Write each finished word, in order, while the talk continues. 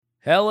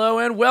Hello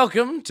and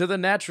welcome to the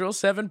Natural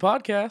 7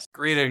 podcast.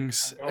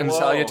 Greetings and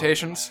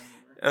salutations.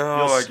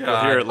 Oh my You'll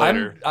god! hear it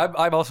later.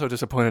 I'm also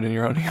disappointed in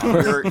your own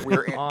humor.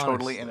 We're Honestly.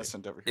 totally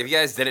innocent over here. If you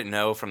guys didn't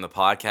know from the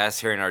podcast,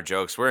 hearing our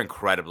jokes, we're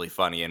incredibly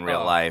funny in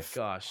real life.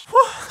 Gosh,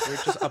 we're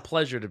just a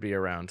pleasure to be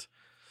around.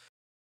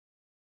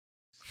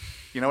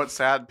 You know what's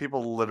sad?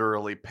 People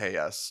literally pay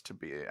us to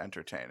be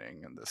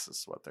entertaining, and this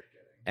is what they're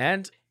getting.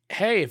 And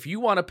hey, if you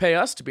want to pay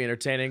us to be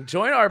entertaining,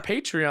 join our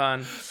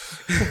Patreon.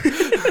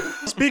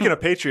 Speaking of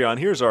Patreon,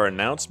 here's our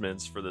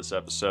announcements for this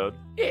episode.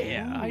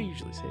 Yeah, I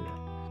usually say that.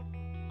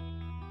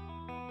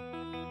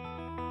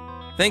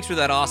 Thanks for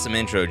that awesome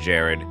intro,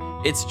 Jared.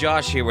 It's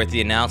Josh here with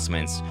the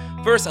announcements.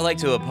 First, I'd like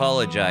to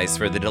apologize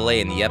for the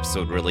delay in the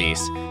episode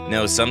release.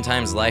 No,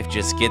 sometimes life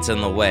just gets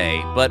in the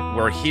way, but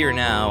we're here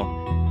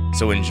now,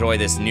 so enjoy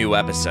this new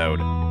episode.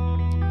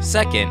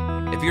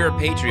 Second, if you're a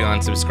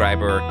Patreon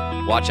subscriber,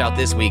 watch out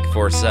this week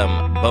for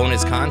some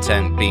bonus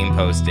content being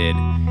posted.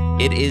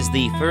 It is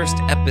the first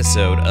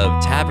episode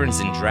of Taverns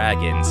and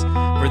Dragons.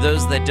 For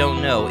those that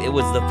don't know, it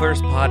was the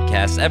first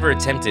podcast ever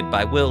attempted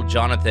by Will,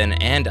 Jonathan,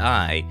 and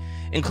I,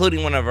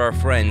 including one of our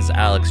friends,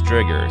 Alex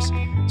Driggers.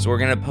 So we're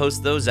going to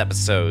post those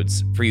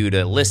episodes for you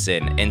to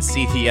listen and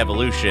see the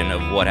evolution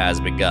of what has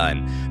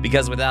begun.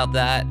 Because without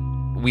that,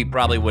 we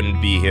probably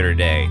wouldn't be here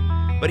today.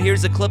 But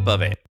here's a clip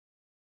of it.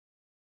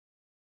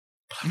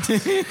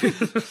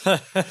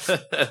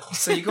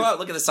 So you go out,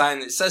 look at the sign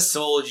that says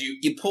sold,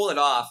 you pull it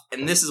off,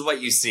 and this is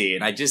what you see.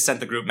 And I just sent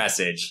the group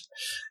message.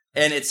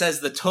 And it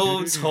says the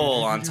Toad's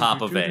Hole on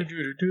top of it.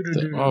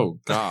 Oh,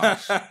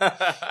 gosh.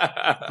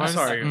 I'm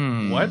sorry,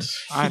 what?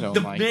 I don't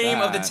The like name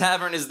that. of the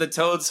tavern is the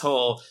Toad's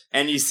Hole,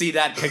 and you see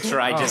that picture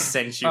I just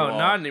sent you all.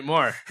 not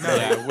anymore.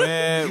 Yeah,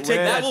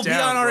 That will be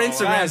on our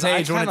Instagram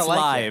page when it's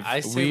live.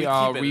 we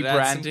are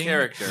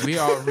rebranding. We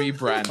are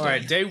rebranding. All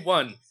right, day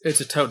one, it's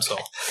a toad's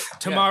hole.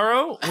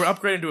 Tomorrow, we're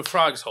upgrading to a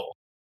frog's hole.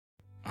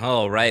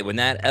 All right, when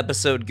that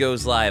episode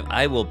goes live,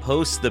 I will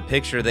post the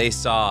picture they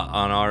saw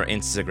on our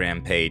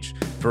Instagram page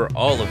for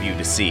all of you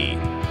to see.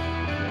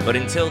 But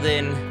until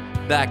then,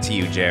 back to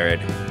you,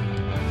 Jared.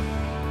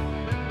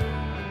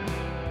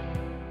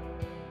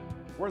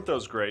 Weren't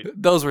those great?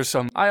 Those were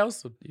some. I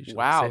also usually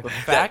Wow, say the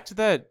that. fact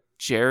that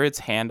Jared's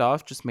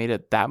handoff just made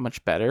it that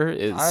much better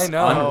is I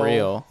know.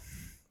 unreal.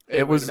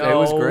 It was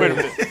No. great.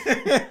 Wait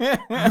a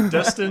minute.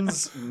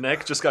 Destin's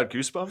neck just got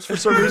goosebumps for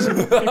some reason.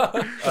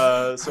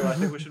 So I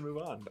think we should move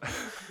on.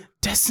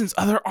 Destin's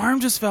other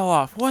arm just fell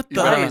off. What the?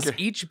 Guys,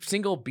 each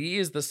single bee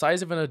is the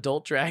size of an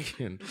adult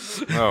dragon.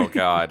 Oh,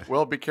 God.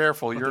 Well, be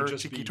careful. But Your they're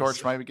just cheeky bees.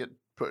 torch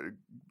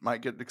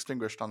might get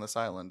extinguished on this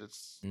island.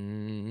 It's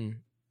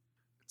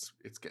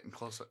getting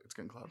close. It's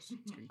getting close.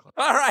 It's getting close.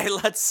 All right,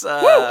 let's...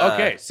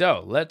 Okay,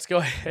 so let's go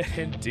ahead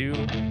and do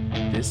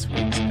this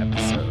week's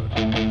episode.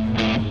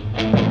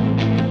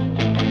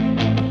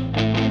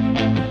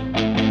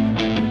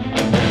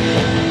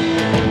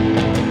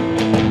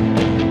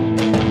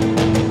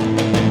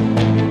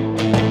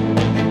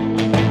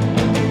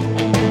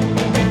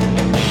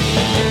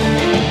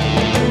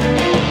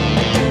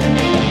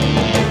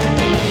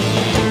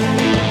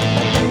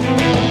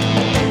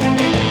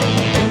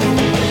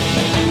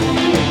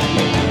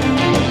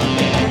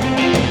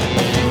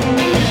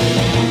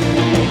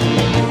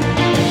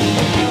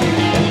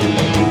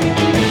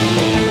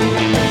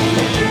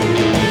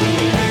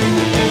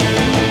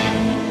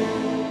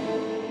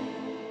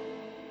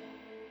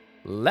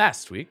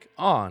 Last week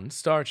on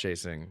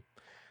StarChasing,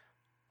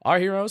 our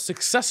heroes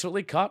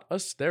successfully caught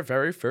us their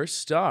very first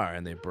star,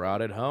 and they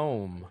brought it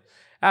home.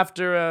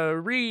 After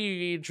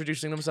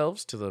reintroducing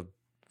themselves to the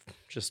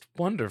just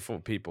wonderful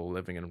people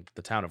living in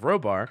the town of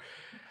Robar,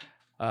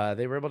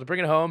 they were able to bring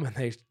it home, and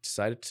they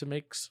decided to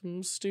make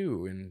some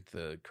stew in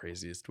the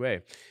craziest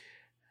way.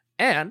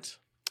 And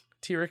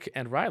Tyrek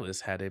and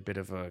Rylus had a bit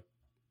of a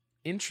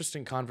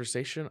interesting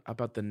conversation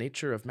about the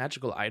nature of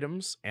magical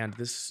items and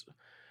this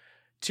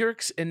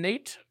Tyrek's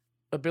innate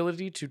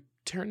ability to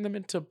turn them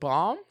into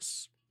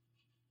bombs.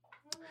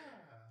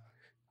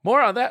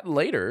 More on that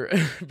later,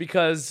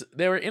 because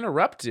they were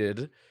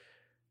interrupted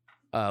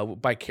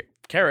by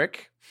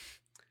Carrick,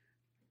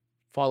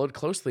 followed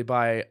closely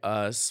by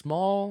a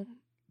small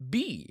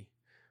bee,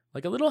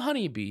 like a little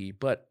honeybee,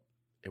 but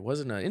it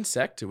wasn't an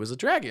insect, it was a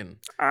dragon.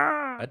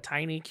 A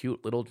tiny,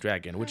 cute little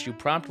dragon, which you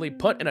promptly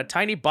put in a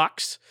tiny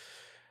box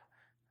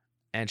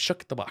and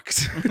shook the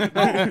box.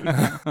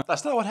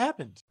 That's not what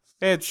happened.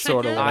 It's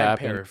sort of what I'm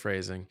happened.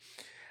 paraphrasing.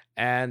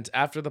 And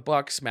after the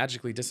box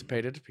magically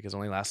dissipated, because it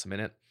only lasts a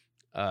minute,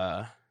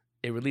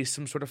 it released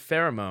some sort of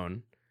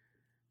pheromone,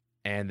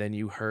 and then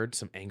you heard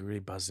some angry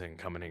buzzing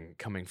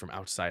coming from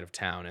outside of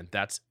town, and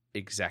that's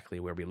exactly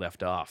where we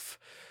left off.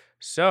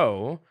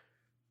 So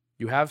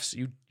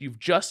you've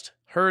just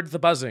heard the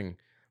buzzing,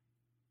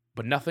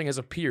 but nothing has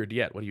appeared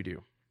yet. What do you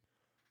do?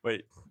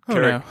 Wait,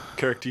 Oh,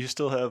 Carrick, do you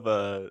still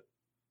have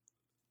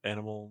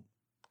animal?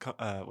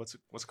 What's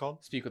it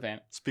called? Speak with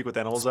animals. Speak with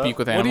animals. Speak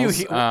with What do you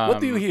animals. what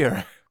do you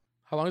hear?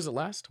 How long does it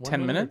last? 10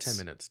 minute or minutes. 10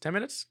 minutes. 10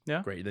 minutes?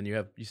 Yeah. Great. Then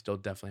you still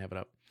definitely have it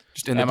up.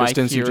 Just in the Am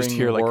distance, I you just hear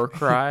hearing like war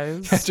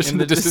cries? just in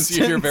the distance,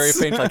 you hear very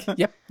faint like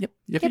yep.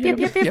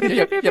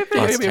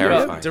 That's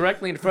terrifying.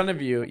 Directly in front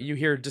of you, you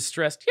hear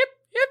distressed yip.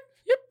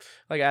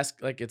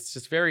 Like it's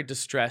just very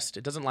distressed.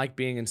 It doesn't like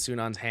being in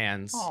Sunan's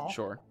hands. Aw.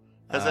 Sure.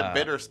 Has it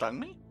bit or stung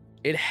me?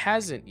 It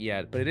hasn't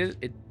yet, but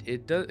it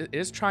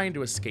is trying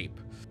to escape.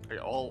 Okay,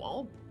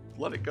 I'll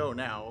let it go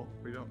now.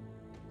 We don't.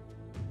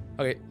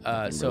 Okay,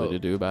 Nothing so really to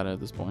do about it at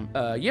this point.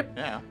 yip,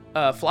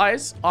 Yeah.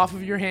 flies off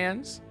of your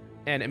hands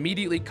and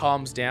immediately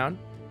calms down,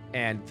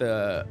 and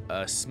the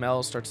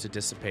smell starts to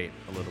dissipate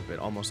a little bit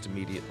almost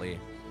immediately.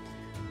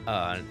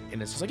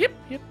 And it's just like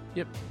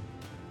yip,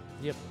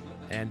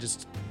 and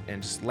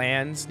just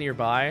lands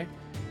nearby,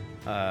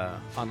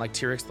 on like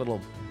Tyrik's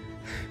little,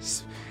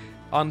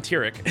 on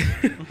Tyrik.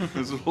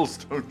 His little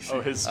stone sheep.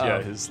 Oh,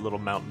 his little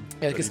mountain.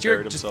 Yeah, that because he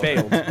buried Tyrik just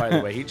himself. bailed. By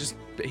the way,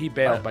 he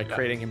bailed by Yeah.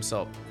 creating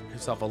himself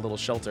a little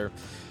shelter,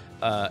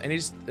 and he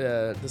just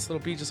this little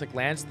bee just like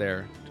lands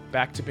there,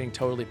 back to being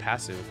totally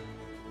passive,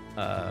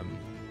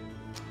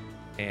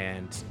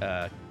 and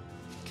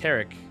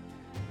Carrick,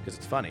 because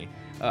it's funny.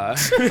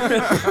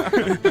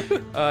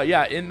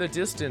 Yeah, in the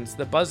distance,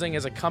 the buzzing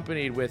is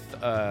accompanied with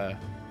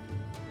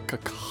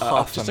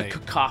just a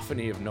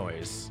cacophony of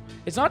noise.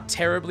 It's not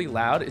terribly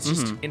loud. It's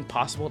just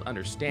impossible to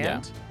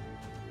understand.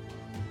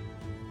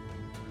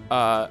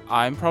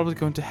 I'm probably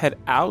going to head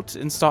out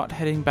and start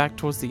heading back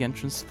towards the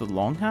entrance to the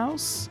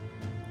longhouse,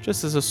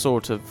 just as a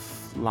sort of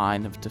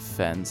line of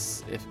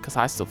defense, because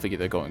I still figure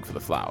they're going for the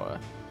flower.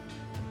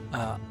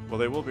 Well,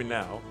 they will be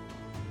now.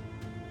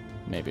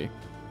 Maybe.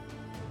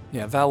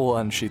 Yeah, Val will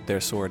unsheath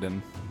their sword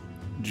and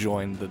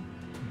join the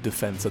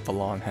defense at the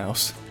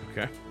longhouse.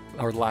 Okay.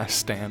 Our last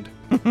stand.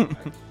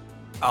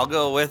 I'll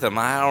go with him.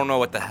 I don't know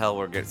what the hell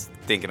we're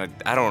thinking of.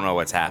 I don't know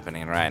what's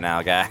happening right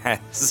now,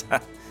 guys.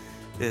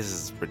 This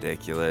is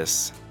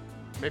ridiculous.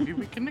 Maybe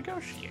we can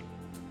negotiate.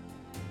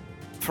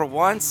 For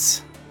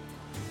once,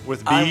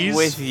 With I'm bees?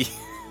 with you.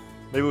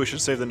 Maybe we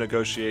should save the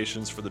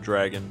negotiations for the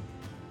dragon.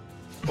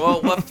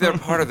 Well, what if they're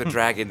part of the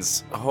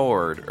dragon's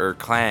horde or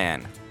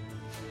clan?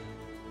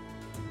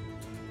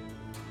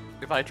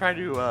 If I try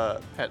to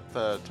pet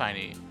the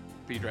tiny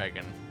bee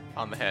dragon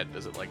on the head,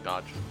 does it like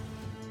dodge?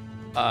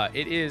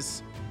 It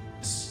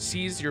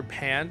sees your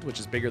hand, which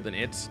is bigger than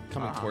it,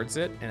 coming towards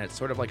it, and it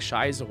sort of like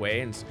shies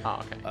away. And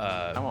Oh, okay.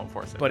 I won't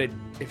force it. but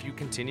if you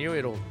continue,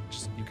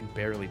 you can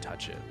barely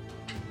touch it.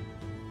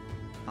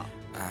 All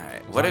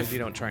right. As What long if as you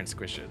don't try and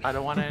squish it? I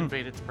don't want to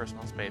invade its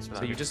personal space.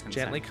 So you just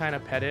gently kind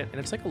of pet it, and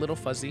it's like a little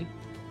fuzzy.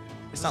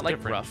 It's not like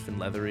different. rough and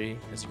leathery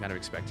as you kind of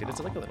expected. It's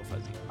like a little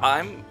fuzzy.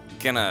 I'm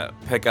gonna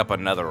pick up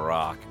another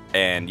rock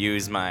and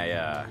use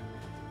my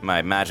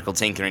my magical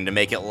tinkering to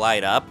make it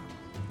light up,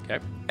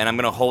 Okay. and I'm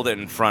gonna hold it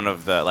in front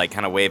of the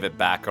kind of wave it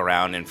back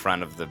around in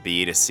front of the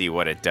bee to see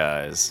what it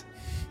does.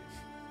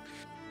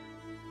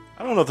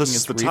 I don't know if this is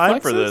Its the time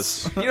for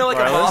reflexes? this. You know, like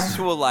a Riley? moth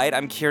to a light.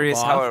 I'm curious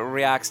how Moth? it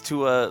reacts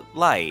to a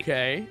light.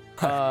 Okay.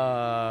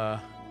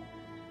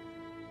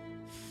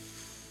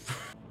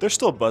 There's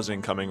still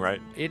buzzing coming,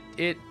 right?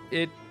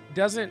 It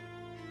doesn't.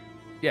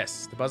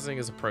 Yes, the buzzing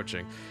is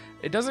approaching.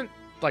 It doesn't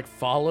like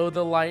follow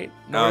the light,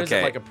 nor does it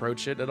Okay. like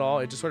approach it at all.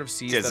 It just sort of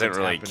sees. that Doesn't it's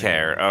really happening.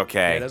 care. Yeah,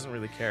 Okay. it doesn't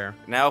really care.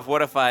 Now,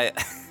 what if I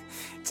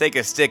take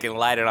a stick and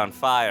light it on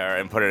fire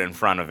and put it in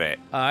front of it?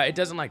 It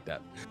doesn't like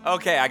that.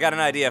 Okay, I got an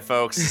idea,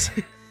 folks.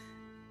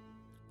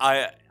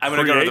 I'm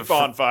gonna go to Create the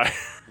bonfire.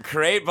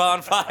 create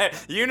bonfire.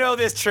 You know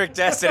this trick,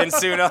 Destin and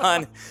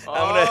Sunan.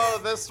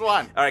 This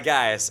one. All right,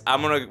 guys.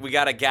 We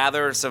gotta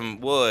gather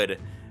some wood,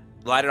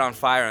 light it on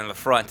fire in the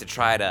front to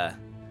try to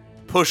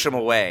push them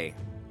away.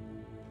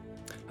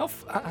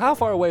 How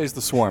far away is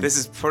the swarm? This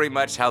is pretty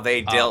much how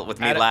they dealt with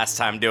me at a- last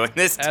time doing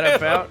this. At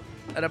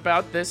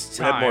about this We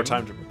time, had more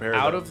time to prepare.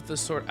 out though.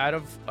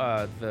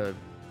 of the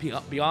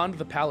beyond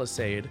the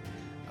palisade,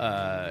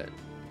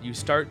 you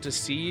start to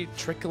see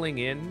trickling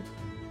in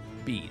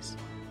bees,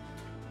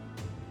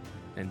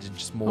 and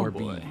just more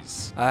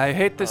bees. I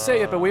hate to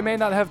say it, but we may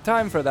not have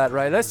time for that,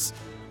 right? I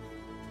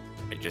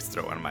just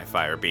throw one of my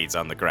fire beads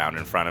on the ground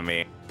in front of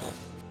me.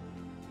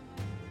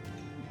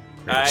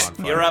 All right,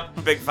 bonfire. you're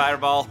up, big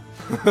fireball.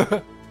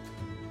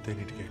 They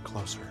need to get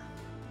closer.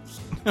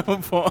 Oh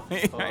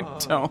boy, I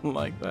don't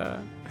like that.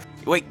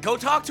 Wait, go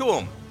talk to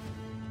him.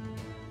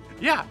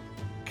 Yeah,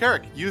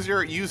 Carrick, use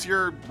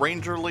your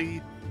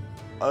rangerly,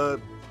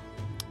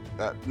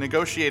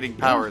 negotiating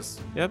powers.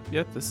 Yep.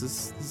 This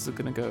is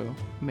gonna go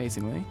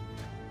amazingly.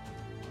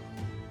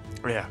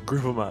 Yeah,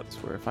 group them up. I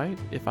swear,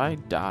 if I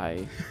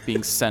die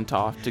being sent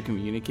off to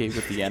communicate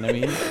with the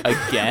enemy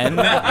again,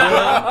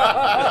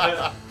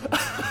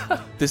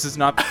 this is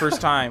not the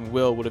first time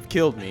Will would have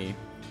killed me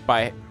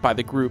by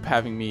the group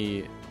having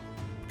me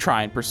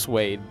try and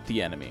persuade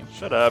the enemy.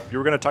 Shut up. You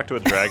were going to talk to a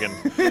dragon.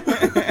 What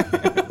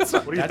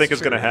do you That's think is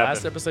true. going to happen?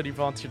 Last episode, you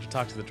volunteered to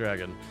talk to the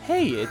dragon.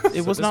 Hey, it So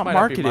was this not might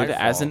not be my marketed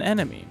as fault. an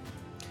enemy.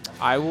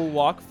 I will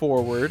walk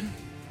forward.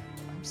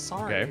 I'm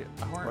sorry. Okay.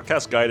 I weren't- I'll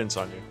cast guidance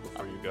on you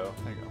before you go.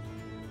 There you go.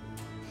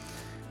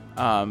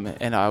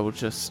 And I will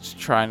just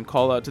try and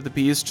call out to the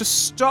bees,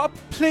 just stop,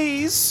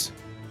 please.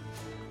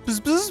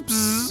 Bzz, bzz,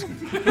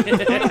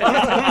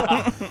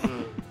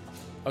 bzz.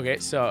 Okay,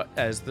 so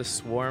as the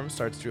swarm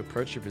starts to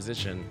approach your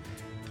position,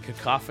 the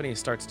cacophony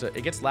starts to,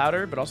 it gets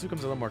louder, but also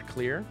becomes a little more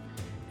clear.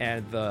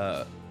 And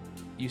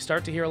you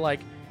start to hear like,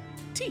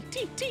 tee,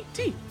 tee, tee,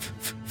 tee.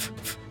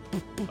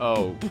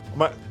 Oh.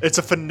 It's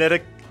a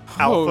phonetic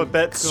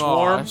alphabet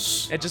swarm.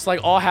 Gosh. And just like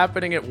all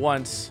happening at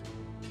once.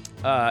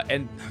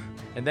 And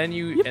then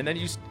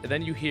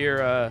you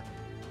hear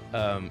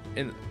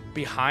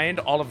behind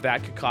all of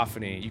that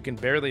cacophony, you can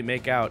barely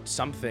make out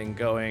something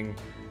going,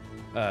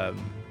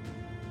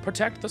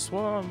 protect the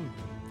swarm,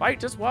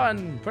 fight is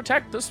won,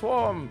 protect the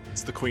swarm.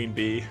 It's the queen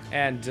bee.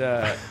 And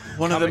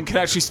One of them can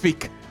actually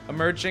speak.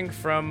 emerging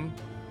from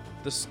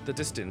the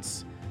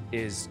distance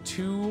is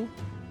two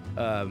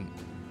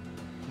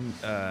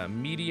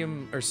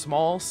medium or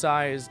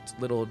small-sized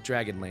little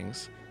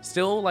dragonlings,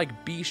 still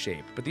like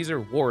bee-shaped, but these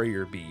are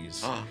warrior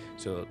bees.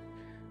 So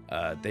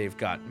they've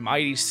got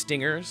mighty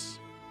stingers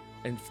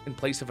in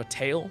place of a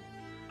tail,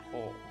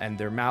 and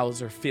their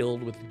mouths are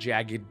filled with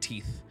jagged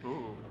teeth.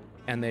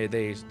 And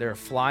they're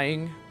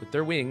flying with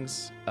their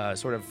wings,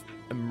 sort of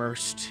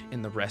immersed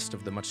in the rest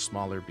of the much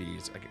smaller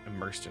bees, like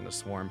immersed in the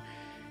swarm.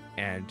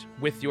 And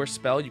with your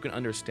spell, you can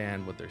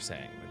understand what they're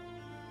saying.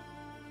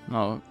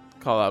 I'll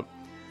call out,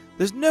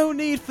 there's no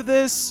need for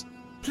this.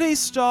 Please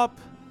stop.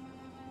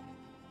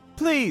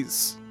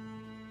 Please.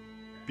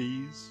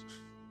 Bees.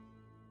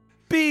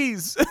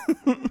 Bees.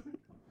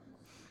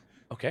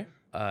 Okay.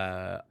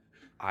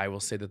 I will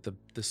say that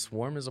the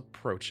swarm is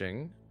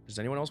approaching. Does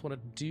anyone else want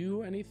to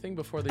do anything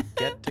before they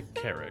get to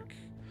Carrick?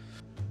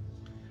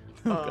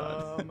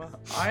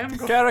 I am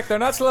going. Carrick, they're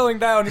not slowing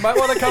down. You might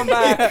want to come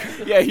back.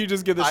 Yeah, you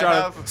just get the I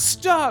shot. have-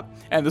 Stop!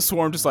 And the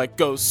swarm just like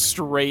goes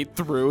straight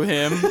through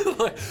him.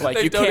 Like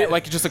They you don't can't, e-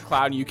 like just a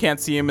cloud, and you can't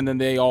see him, and then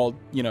they all,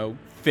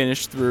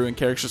 finish through, and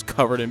Carrick's just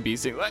covered in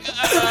bees. Like,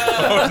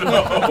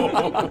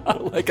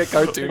 Like a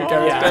cartoon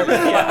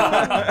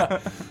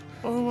character.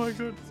 Oh my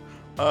goodness.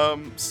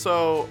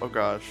 Oh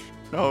gosh.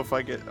 No, if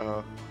I get.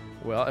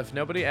 Well, if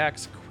nobody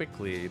acts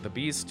quickly, the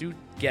bees do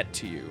get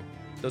to you.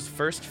 Those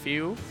first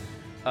few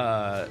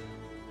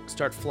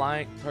start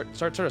flying,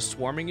 start sort of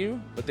swarming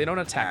you, but they don't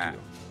attack you.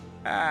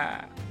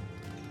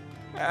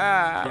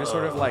 They're just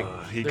sort of like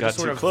He they're got just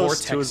sort too of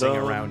close to his vortexing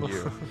own. around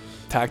you.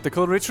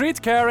 Tactical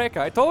retreat, Carrick.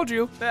 I told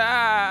you.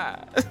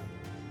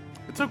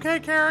 It's okay,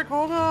 Carrick.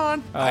 Hold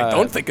on. I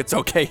don't think it's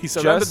okay. He's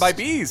surrounded by just-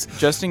 bees.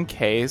 Just in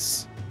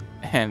case,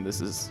 and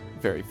this is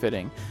very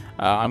fitting,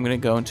 I'm gonna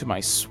go into my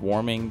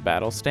swarming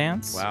battle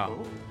stance. Wow,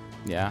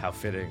 Yeah, how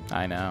fitting.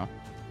 I know.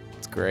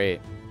 It's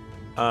great.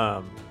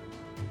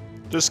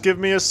 Just give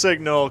me a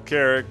signal,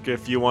 Carrick,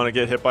 if you want to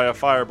get hit by a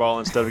fireball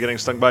instead of getting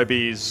stung by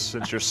bees,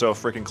 since you're so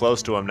freaking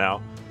close to him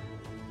now.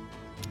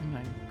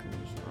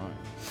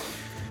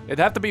 It'd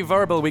have to be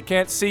verbal. We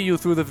can't see you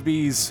through the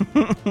bees.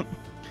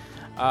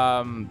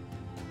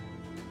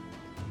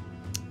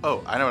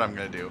 Oh, I know what I'm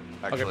gonna do.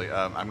 Actually,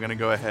 I'm gonna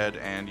go ahead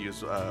and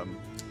use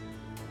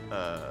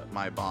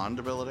my bond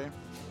ability,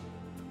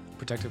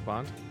 Protective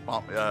bond,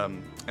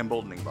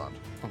 emboldening bond.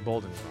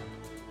 emboldened bond.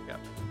 Yeah.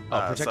 Oh,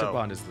 protective so-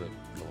 bond is the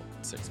level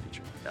 6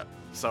 feature. Yeah.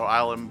 So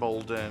I'll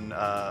embolden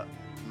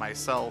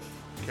myself,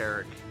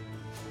 Carrick,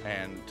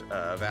 and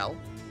Val.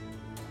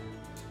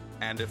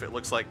 And if it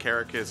looks like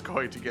Carrick is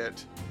going to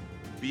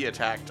be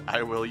attacked,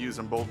 I will use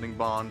emboldening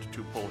bond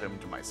to pull him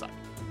to my side.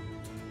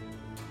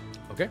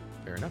 Okay,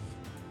 fair enough.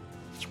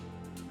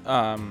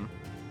 All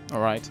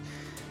right.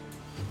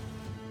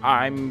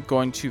 I'm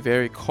going to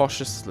very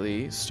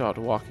cautiously start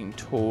walking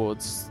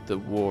towards the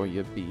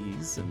warrior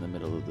bees in the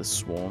middle of the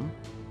swarm.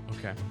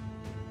 Okay.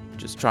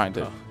 Just trying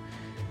to. Oh.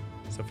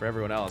 So for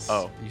everyone else,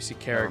 you see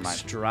never Carrick mind.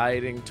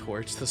 striding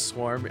towards the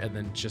swarm and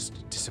then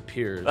just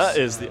disappears. That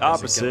is the as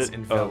opposite It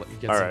gets, of- it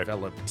gets all right.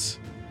 enveloped.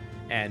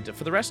 And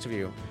for the rest of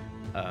you,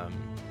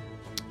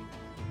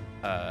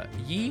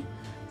 Yi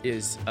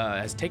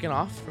has taken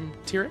off from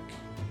Tyrek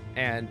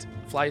and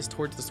flies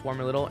towards the swarm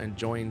a little and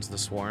joins the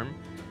swarm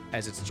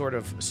as it sort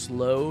of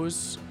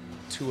slows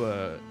to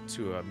a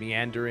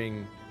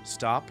meandering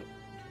stop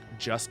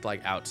just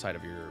like outside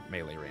of your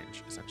melee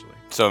range, essentially.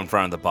 So in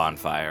front of the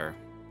bonfire.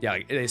 Yeah,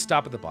 like, they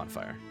stop at the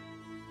bonfire.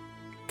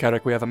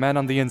 Carrick, we have a man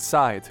on the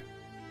inside.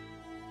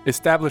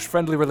 Establish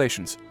friendly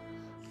relations.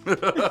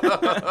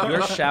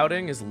 Your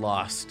shouting is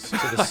lost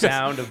to the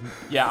sound of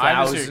Yeah,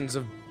 I'm just thousands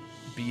of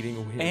beating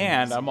wings.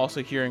 And I'm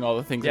also hearing all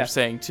the things Yeah. you're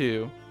saying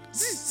too.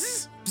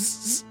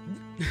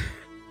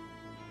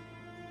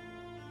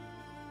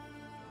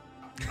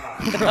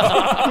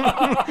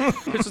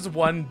 There's just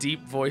one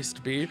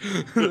deep-voiced bee.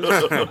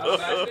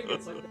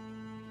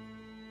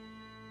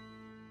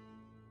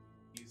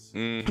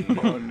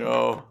 Oh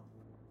no.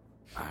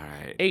 All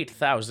right.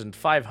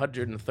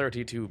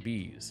 8,532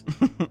 bees.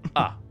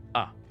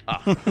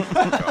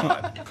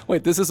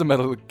 Wait, this is a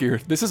Metal Gear.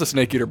 This is a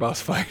Snake Eater boss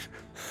fight.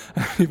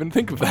 I didn't even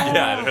think of that.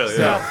 Yeah, really.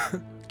 So,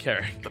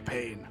 Carrick, The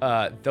pain.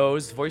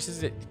 those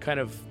voices it kind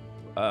of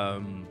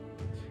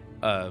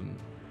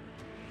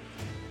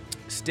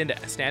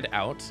stand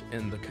out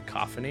in the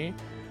cacophony,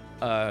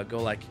 go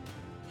like,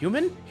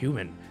 human,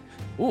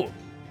 ooh,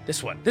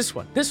 this one,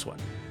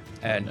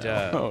 and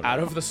out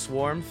of the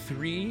swarm,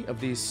 3 of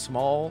these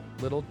small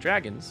little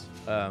dragons,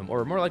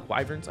 or more like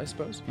wyverns, I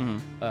suppose,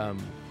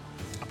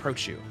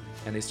 approach you,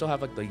 and they still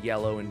have like the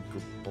yellow and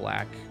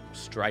black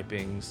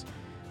stripings,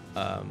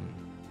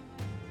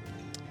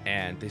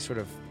 and they sort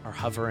of are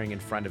hovering in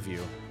front of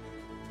you,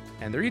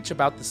 and they're each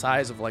about the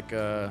size of like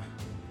a,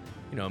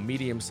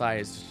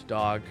 medium-sized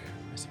dog,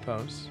 I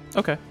suppose.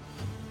 Okay.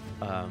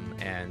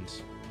 And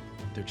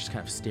they're just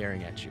kind of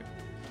staring at you.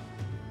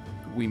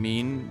 We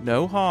mean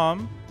no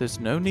harm.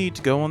 There's no need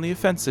to go on the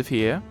offensive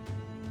here.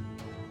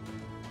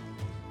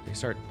 They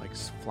start like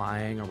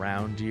flying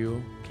around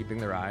you, keeping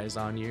their eyes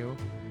on you.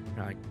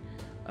 You're like,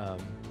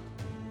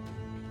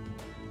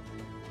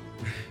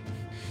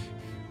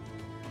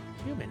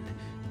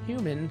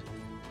 human.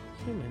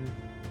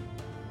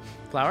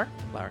 Flower.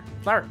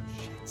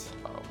 Shit.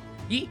 Oh.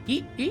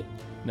 Eat.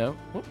 No.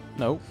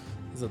 No.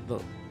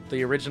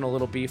 The original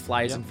little bee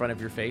flies in front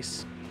of your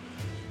face.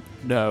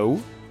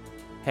 No.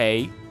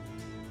 Hey.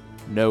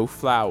 No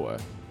flower.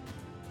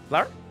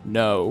 Flower?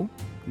 No.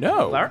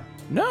 Flower?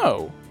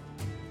 No.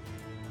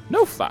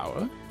 No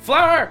flower.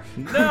 Flower!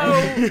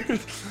 No!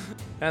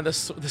 And the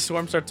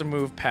swarm starts to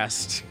move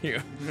past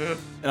you.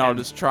 And I'll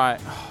just try.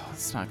 Oh,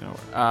 it's not gonna work.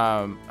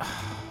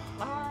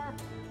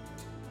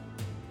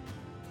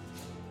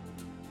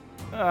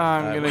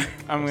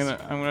 I'm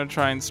gonna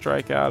try and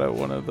strike out at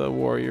one of the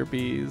warrior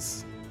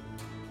bees.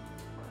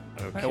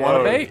 I want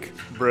to bake.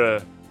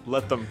 Bruh,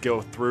 let them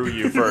go through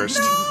you first.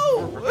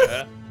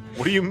 No!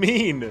 What do you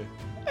mean?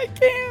 I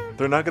can't.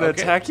 They're not going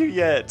to attack you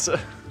yet.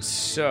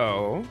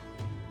 So...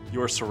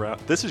 You're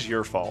surrounded. This is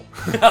your fault.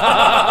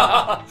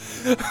 At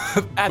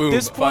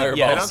this point,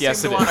 They don't yes,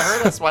 seem it to want to is.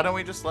 hurt us. Why don't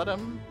we just let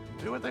them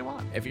do what they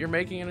want? if you're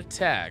making an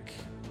attack,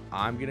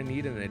 I'm going to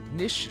need an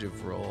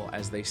initiative roll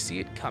as they see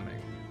it coming.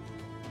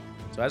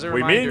 So as a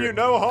We reminder, mean you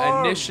no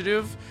harm.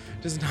 initiative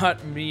does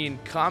not mean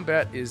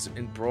combat is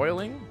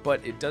embroiling,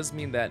 but it does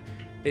mean that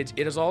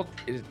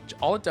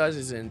all it does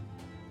is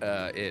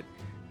it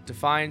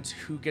defines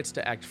who gets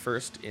to act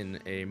first in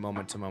a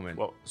moment-to-moment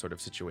sort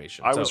of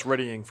situation. I was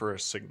readying for a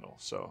signal,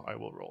 so I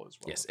will roll as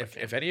well. Yes,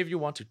 if any of you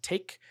want to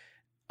take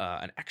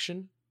an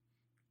action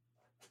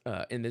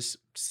in this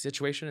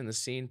situation, in this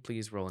scene,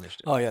 please roll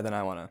initiative. Oh yeah, then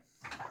I want to.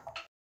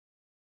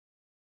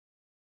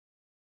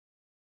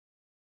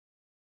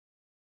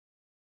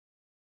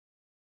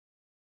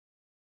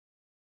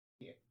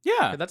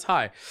 Yeah. Okay, that's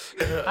high.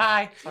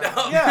 Hi. Oh,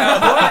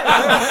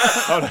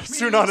 no,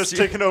 Sunan has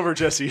taken over,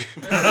 Jesse.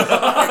 Sorry.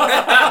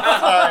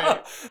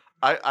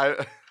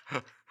 I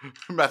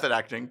method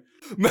acting.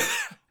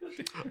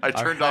 I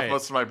turned off Alright.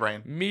 most of my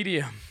brain.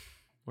 Medium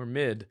or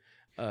mid.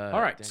 All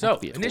right, so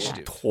Be a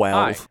initiative.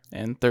 12. Hi.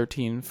 And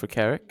 13 for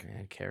Carrick.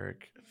 And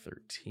Carrick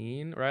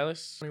 13.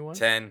 Rylas 21.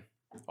 10.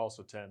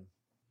 Also 10.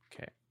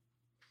 Okay.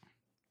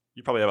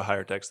 You probably have a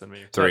higher dex than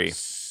me. 3.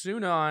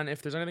 Sunan,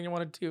 if there's anything you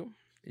want to do,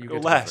 you Go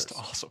get to last. first.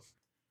 Awesome.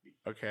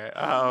 Okay.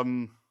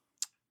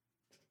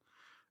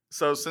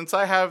 So since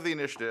I have the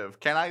initiative,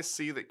 can I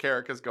see that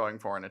Carrick is going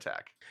for an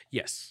attack?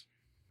 Yes.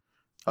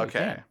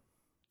 Okay.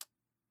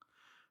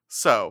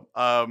 So,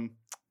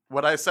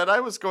 what I said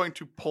I was going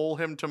to pull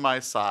him to my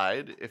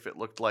side if it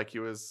looked like he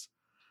was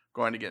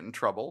going to get in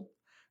trouble.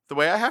 The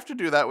way I have to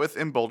do that with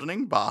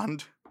Emboldening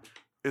Bond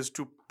is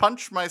to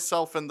punch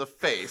myself in the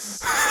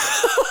face,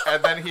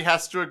 and then he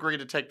has to agree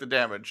to take the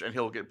damage, and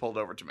he'll get pulled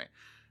over to me.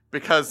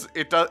 Because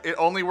it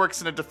only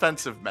works in a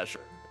defensive measure.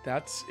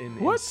 That's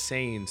an What?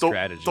 insane The,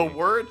 strategy.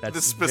 the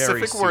That's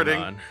specific very wording,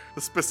 Sunan.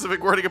 the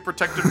specific wording of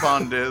Protected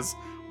Bond is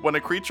when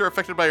a creature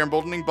affected by your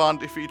Emboldening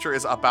Bond feature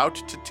is about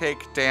to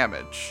take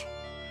damage.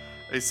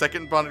 A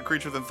second bonded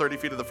creature within 30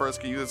 feet of the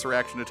first can use its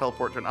reaction to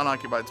teleport to an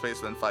unoccupied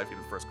space within 5 feet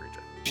of the first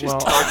creature. Well,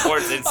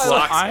 Teleports and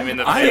slocks him in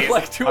the I face.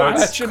 like to I'm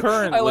imagine.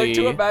 I like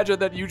to currently- imagine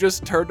that you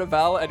just turn to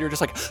Val and you're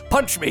just like,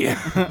 punch me.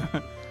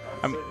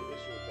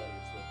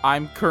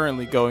 I'm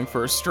currently going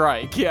for a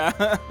strike. Yeah.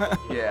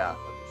 Yeah.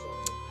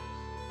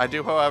 I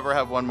do, however,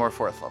 have one more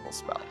 4th level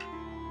spell.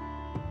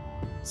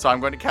 So I'm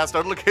going to cast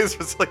Odalaka's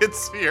Resilient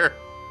Sphere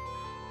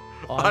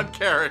on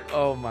Carrick.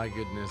 Oh my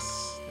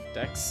goodness.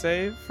 Dex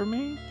save for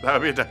me? That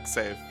would be a dex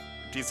save.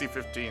 DC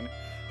 15.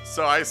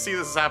 So I see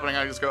this is happening.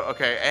 I just go,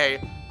 okay,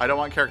 A, I don't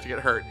want Carrick to get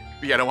hurt.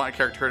 B, I don't want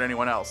Carrick to hurt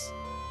anyone else.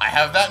 I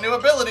have that new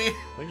ability.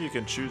 I think you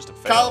can choose to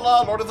fail.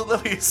 Kalala, Lord of the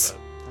Lilies.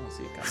 I don't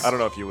see it coming. I don't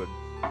know if you would.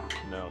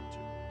 No.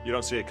 You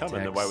don't see it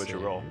coming, then why would you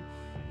roll?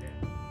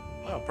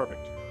 Oh,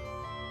 perfect.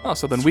 Oh,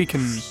 so then we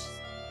can.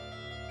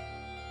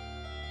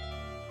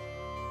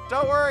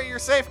 Don't worry, you're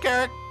safe,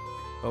 Carrick.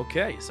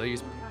 Okay, so you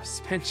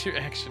spent your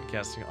action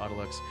casting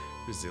Autolux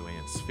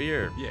Resilient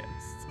Sphere. Yes.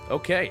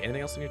 Okay,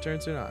 anything else on your turn,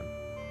 Sunan?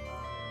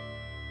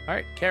 All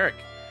right, Carrick,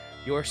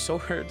 your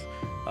sword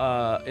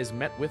is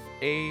met with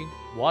a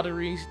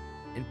watery,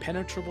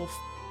 impenetrable.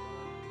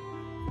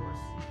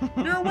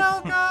 You're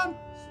welcome.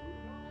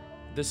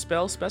 The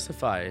spell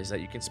specifies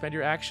that you can spend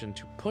your action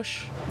to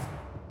push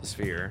the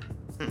sphere,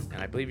 and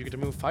I believe you get to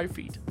move 5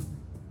 feet.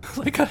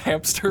 Like a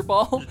hamster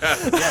ball?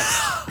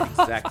 Yes,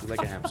 exactly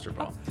like a hamster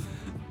ball.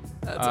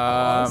 That's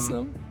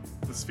awesome.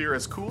 The sphere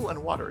is cool and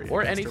watery.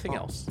 Or Hamster anything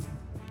ball. else.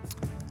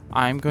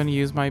 I'm going to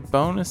use my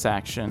bonus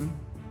action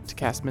to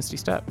cast Misty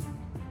Step.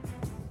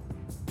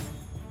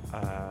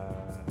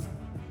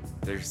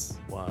 There's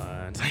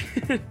One.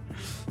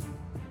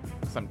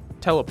 Because I'm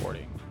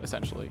teleporting,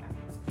 essentially.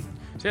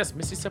 So yes,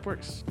 Misty Step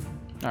works.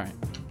 All right.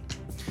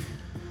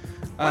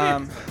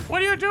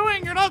 What are you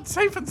doing? You're not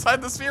safe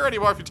inside the sphere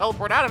anymore if you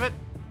teleport out of it.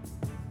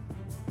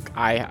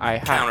 I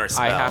have Counterspell.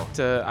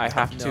 I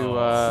have to No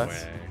no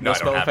way. No, I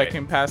spell don't have effect it.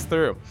 can pass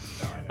through.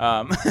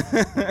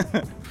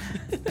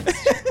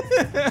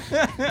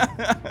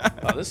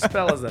 Oh, this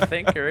spell is a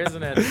thinker,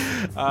 isn't it?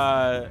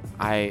 I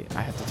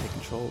have to take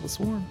control of the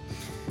swarm.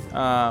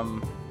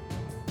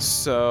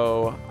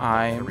 So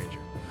I'm Ranger.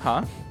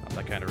 huh? Not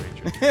that kind of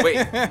ranger.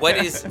 Wait, what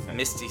is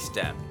Misty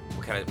Step?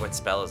 What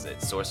spell is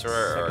it?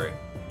 Sorcerer or?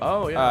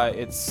 Oh yeah.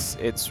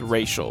 It's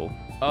racial.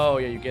 Oh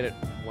yeah, you get it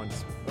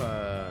once.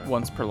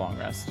 Once per long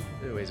rest.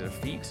 Wait, is it a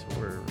feat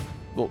or?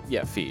 Well,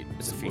 yeah, feet.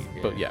 It's a feat,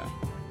 But yeah.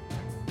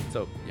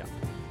 So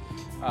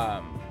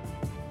yeah.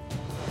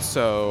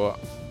 So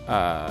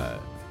So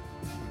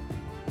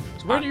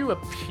where do you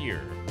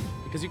appear?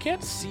 Because you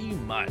can't see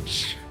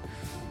much.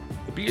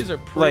 The bees are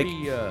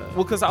pretty.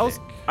 well, because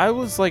I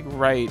was like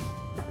right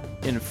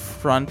in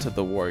front of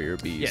the warrior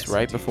bees, Yes,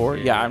 right indeed. before.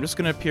 Yeah, Yeah, yeah. I'm just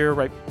gonna appear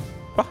right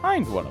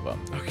behind one of them,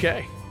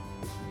 Okay.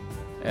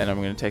 and I'm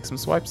gonna take some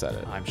swipes at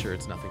it. I'm sure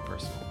it's nothing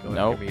personal. Go ahead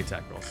Nope. and give me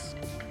attack rolls.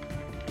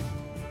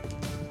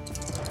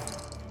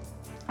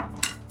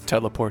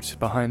 Teleport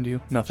behind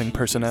you. Nothing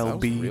personnel That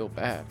was B. real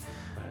bad.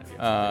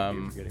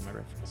 You're forgetting my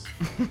reference.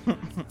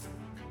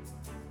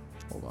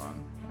 Hold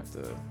on,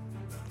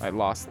 I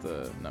lost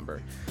the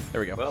number. There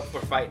we go. Well,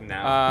 we're fighting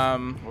now.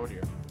 Oh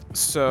dear.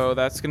 So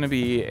that's gonna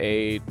be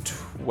a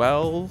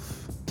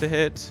 12 to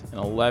hit, an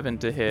 11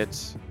 to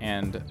hit,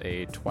 and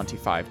a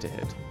 25 to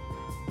hit.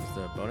 Is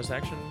the bonus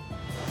action?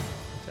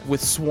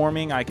 With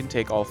swarming, I can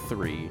take all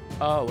three.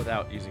 Oh,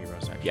 without using your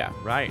bonus action. Yeah.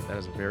 Right. That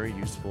is a very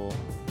useful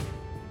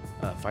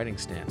fighting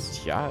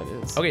stance. Yeah, it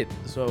is. Okay,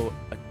 so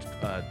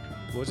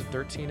what was it?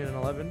 13 and an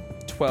 11.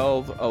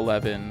 12,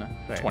 11,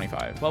 Okay.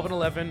 25. 12 and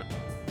 11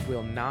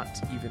 will not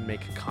even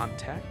make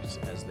contact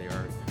as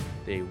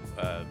they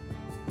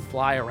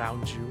fly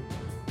around you,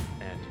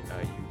 and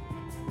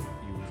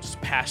you just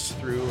pass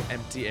through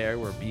empty air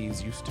where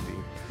bees used to be.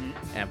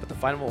 But the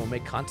final one will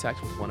make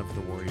contact with one of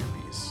the warrior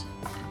bees.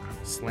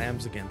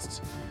 Slams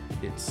against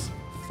its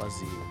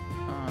fuzzy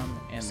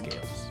And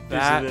scales.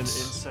 that Is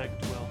it an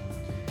insect? Well,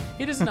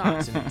 It is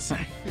not an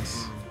insect.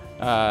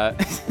 oh,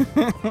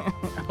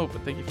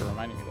 but thank you for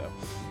reminding me though.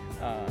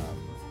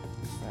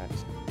 That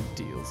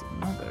deals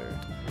another.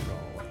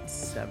 Roll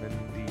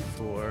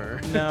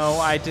 74. No,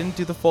 I didn't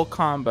do the full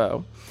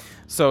combo.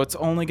 So it's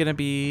only gonna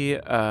be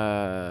It's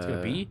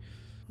gonna be.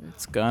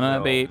 It's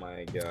gonna be Oh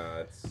my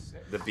god.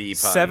 The bee puns.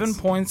 7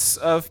 points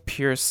of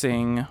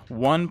piercing,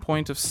 1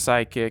 point of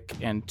psychic,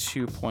 and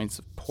 2 points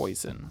of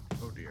poison.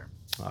 Oh dear.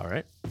 All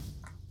right.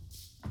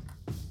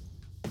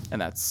 And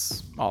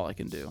that's all I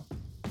can do.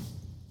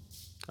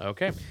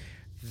 Okay.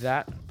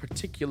 That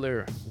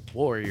particular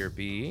warrior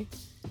bee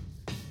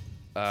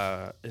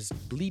is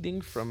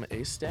bleeding from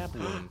a stab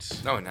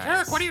wound. Oh, nice.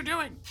 Eric, what are you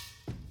doing?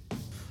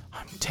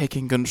 I'm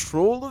taking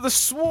control of the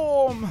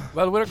swarm.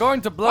 Well, we're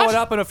going to blow it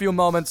up in a few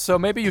moments, so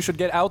maybe you should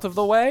get out of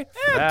the way.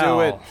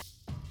 Do it.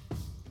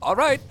 All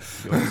right.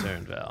 Your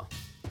turn, Val.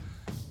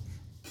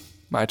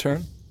 My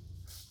turn?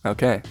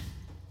 Okay.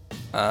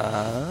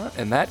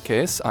 In that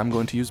case, I'm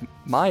going to use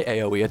my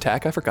AoE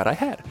attack I forgot I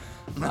had.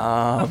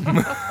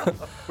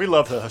 we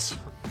love those.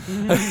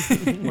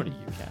 What are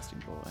you casting,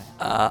 boy?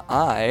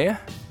 I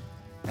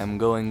am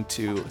going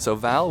to. So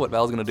what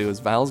Val's going to do is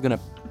Val's going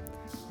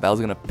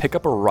to pick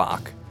up a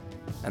rock,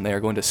 and they are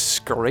going to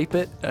scrape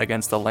it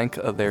against the length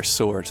of their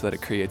sword so that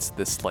it creates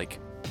this like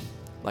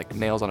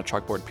nails on a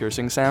chalkboard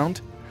piercing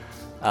sound.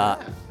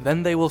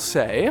 Then they will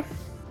say,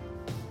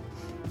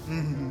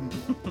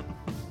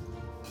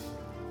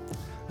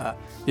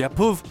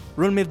 Yapuv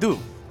Runmidu.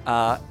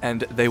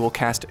 And they will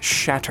cast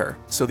Shatter.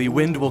 So the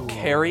wind will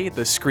carry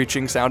the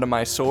screeching sound of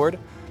my sword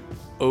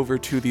over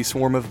to the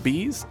swarm of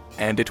bees,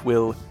 and it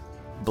will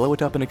blow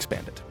it up and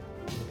expand it.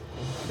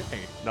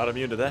 Not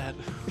immune to that.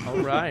 All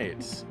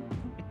right.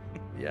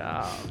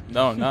 Yeah.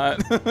 No,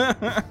 not.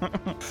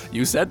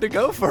 You said to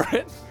go for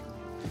it.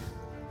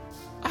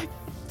 I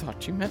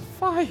thought you meant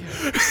fire.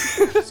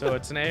 So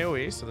it's an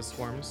AoE, so the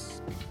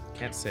swarms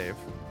can't save.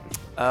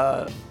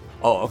 Oh,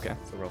 okay.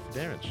 So roll for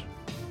damage.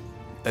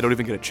 They don't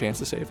even get a chance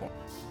to save one.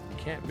 You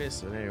can't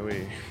miss an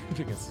AoE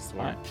against the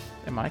swarm.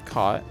 Am I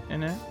caught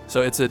in it?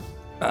 So it's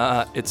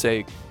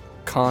a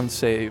con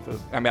save.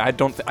 I mean, I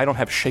don't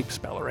have shape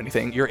spell or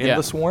anything. You're in Yeah.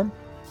 the swarm,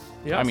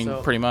 Yeah, I mean,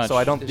 so pretty much. so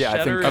I don't. the Yeah, I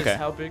shatter think is okay.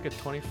 how big? A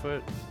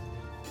 20-foot,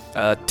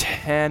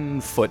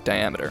 10-foot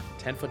diameter.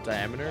 10-foot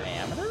diameter?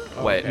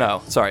 Oh, Wait, okay.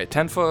 no, sorry,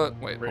 10-foot.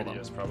 Wait, hold on.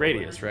 Radius, probably.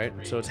 Radius, right?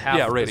 So it's half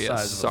Yeah, the radius,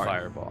 size of sorry. a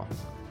fireball.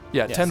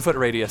 Yeah, Yes. 10-foot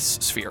radius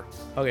sphere.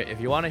 Okay, if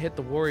you want to hit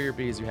the warrior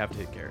bees, you have to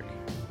hit Garrick.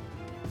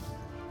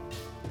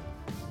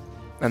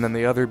 And then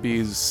the other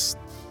bees...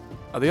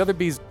 Are the other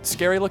bees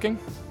scary looking?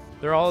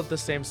 They're all the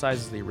same size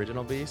as the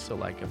original bee, so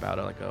like about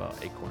like a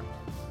acorn.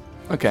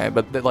 Okay,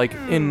 but like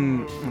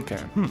in... Okay.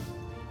 You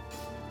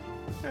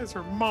guys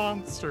are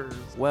monsters.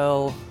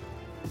 Well,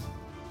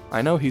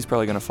 I know he's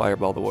probably going to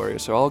fireball the warrior,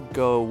 so I'll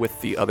go with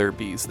the other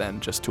bees then,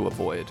 just to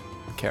avoid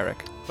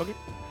Carrick. Okay.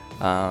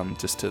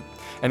 Just to...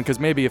 And because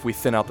maybe if we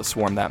thin out the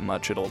swarm that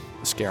much, it'll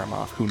scare him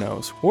off. Who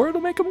knows? Or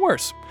it'll make him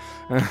worse.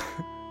 But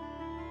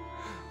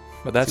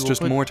that's See, we'll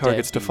just put more dead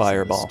targets to bees in the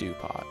fireball. stew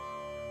pot.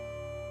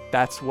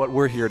 That's what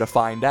we're here to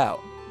find out.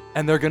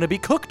 And they're going to be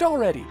cooked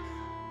already.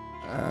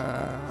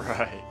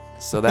 Right.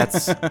 So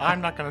that's... I'm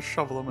not gonna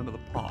shovel them into the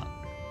pot,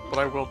 but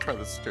I will try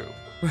the stew.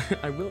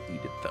 I will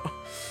eat it though.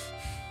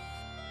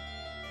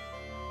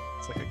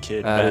 It's like a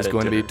kid. That is mad at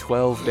going to be dinner.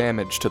 12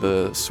 damage to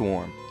the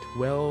swarm.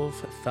 12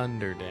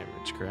 thunder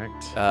damage,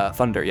 correct?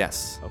 Thunder,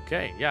 yes.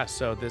 Okay, yeah,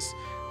 so this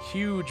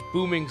huge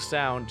booming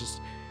sound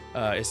just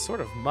is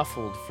sort of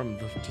muffled from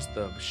just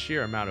the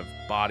sheer amount of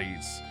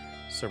bodies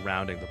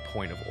surrounding the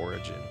point of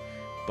origin.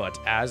 But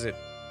as it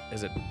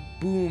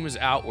booms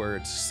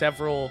outwards,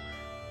 several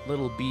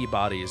little bee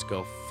bodies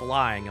go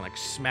flying and like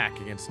smack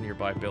against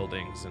nearby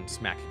buildings and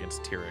smack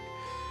against Tyrek,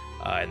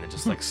 and then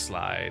just like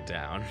slide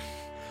down.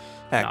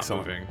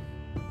 Excellent. Not moving.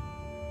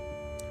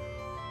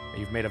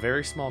 You've made a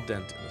very small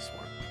dent in this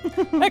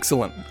one.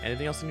 Excellent.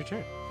 Anything else in your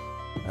turn?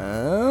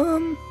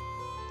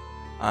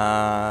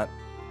 Nah,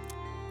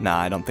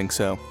 I don't think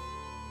so.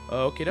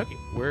 Okie dokie.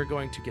 We're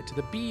going to get to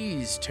the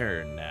bees'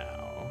 turn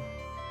now.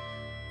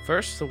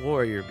 First, the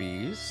warrior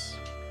bees.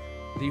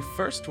 The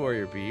first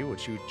warrior bee,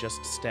 which you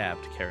just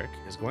stabbed, Carrick,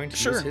 is going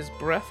to use his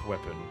breath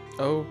weapon.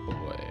 Oh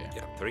boy.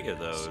 Yeah, 3 of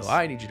those. So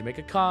I need you to make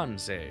a con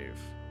save.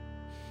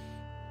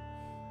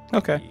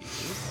 Okay.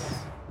 Bees.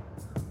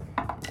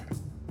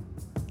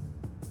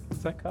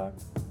 Is that cock?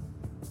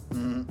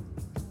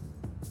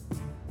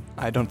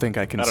 I don't think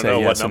I can I don't say know,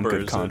 what yes in number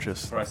good is it?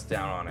 conscious. Press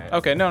down on it.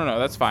 Okay, no,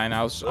 that's fine.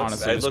 I was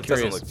honestly just doesn't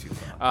curious. look too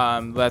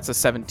far. That's a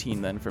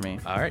 17 then for me.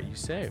 All right, you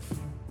save.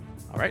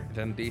 All right,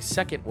 then the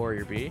second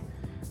warrior bee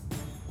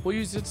will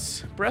use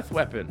its breath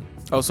weapon.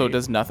 Oh, so it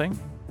does nothing?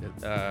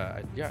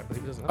 Yeah, I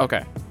believe it does not.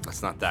 Okay.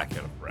 It's not that good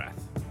of breath.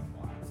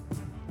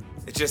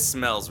 It just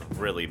smells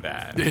really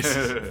bad.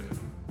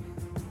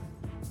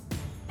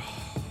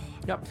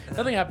 Yep.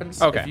 Nothing happens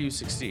Okay. if you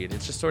succeed.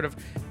 It just sort of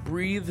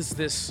breathes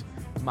this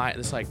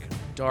like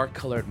dark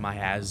colored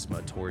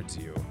miasma towards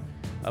you,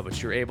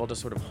 but you're able to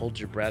sort of hold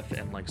your breath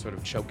and like sort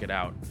of choke it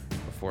out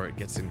before it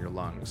gets in your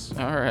lungs.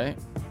 All right.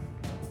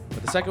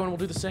 But the second one will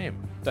do the same.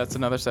 That's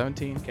another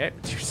 17. Okay,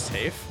 you're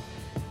safe.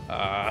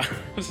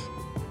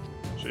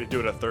 Should you do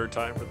it a third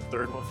time for the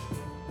third one?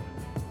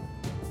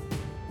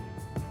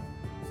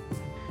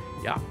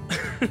 Yeah.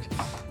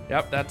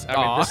 Yep. I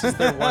mean, this is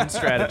their one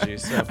strategy.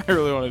 So I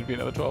really wanted to be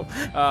another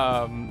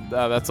 12.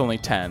 That's only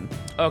 10.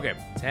 okay,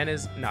 10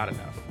 is not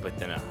enough. But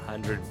then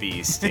 100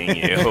 bees sting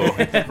you.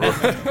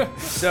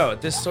 So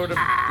this sort of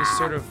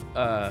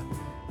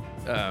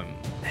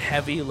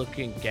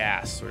heavy-looking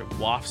gas sort of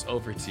wafts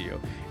over to you,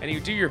 and you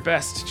do your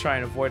best to try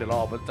and avoid it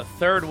all. But the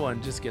third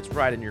one just gets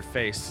right in your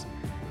face,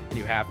 and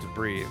you have to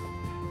breathe.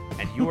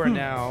 And you are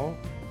now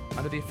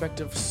under the effect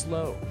of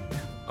slow.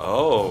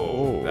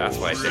 Oh, that's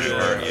why it didn't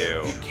hurt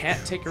you. You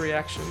can't take a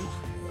reaction.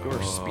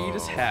 Your speed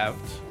is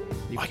halved.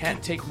 You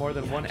can't take more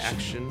than one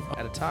action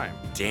at a time.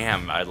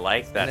 Damn, I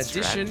like that In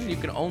addition, strategy. you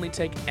can only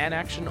take an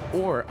action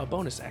or a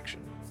bonus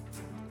action,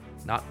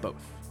 not both.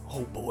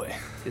 Oh boy.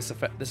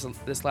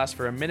 This lasts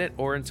for a minute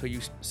or until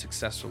you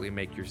successfully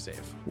make your save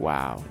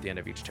Wow. at the end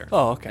of each turn.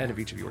 Oh, okay. End of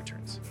each of your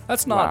turns.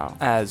 That's not Wow.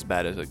 as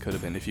bad as it could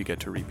have been if you get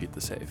to repeat the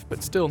save,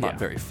 but still not Yeah.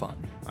 very fun.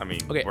 I mean,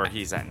 Okay. where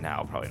he's at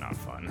now, probably not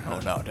fun. Oh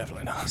no,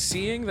 definitely not.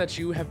 Seeing that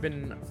you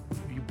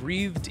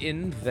breathed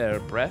in their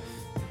breath,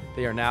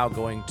 they are now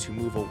going to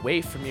move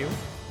away from you,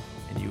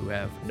 and you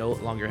no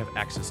longer have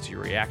access to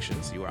your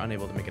reactions. You are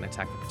unable to make an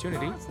attack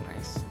opportunity, That's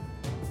nice.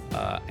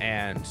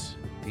 and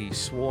the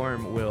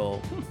swarm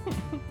will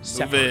Move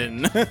separate.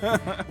 in.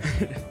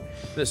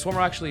 The swarm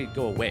will actually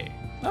go away.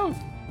 Oh,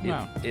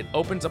 wow. It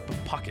opens up a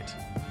pocket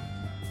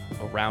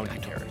around you,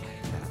 Carrick.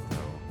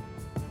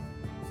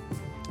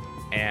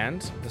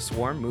 And the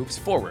swarm moves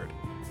forward,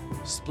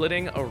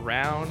 splitting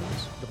around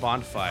the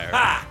bonfire.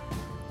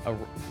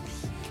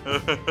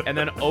 And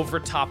then over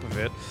top of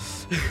it,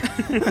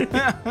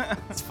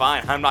 It's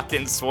fine. I'm not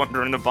getting swarmed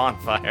during the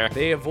bonfire.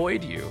 they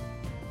avoid you.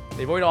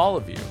 They avoid all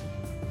of you.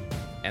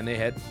 And they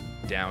head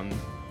down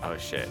Oh,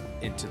 shit.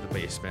 into the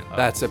basement of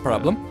That's a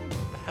problem.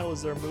 What the hell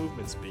is their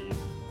movement speed?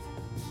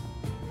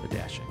 the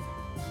dashing.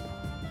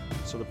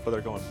 But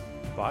they're going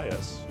by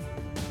us.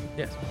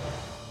 Yes.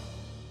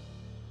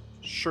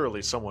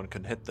 Surely someone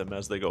can hit them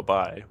as they go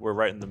by. We're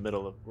right in the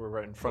middle of. We're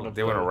right in front of.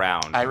 They went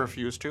around. I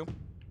refuse to.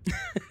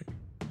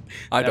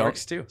 I That don't.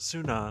 works too.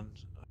 Sunan.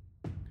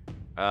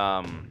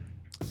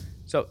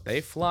 So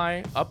they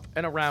fly up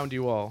and around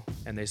you all,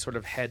 and they sort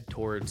of head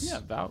towards Yeah,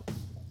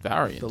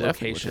 Varian the definitely would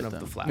location hit of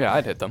them. the flower. Yeah,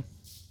 I'd hit them.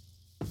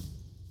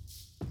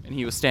 And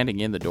he was standing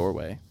in the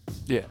doorway.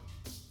 Yeah.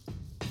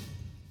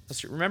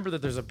 remember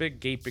that there's a big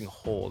gaping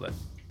hole that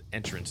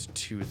entrance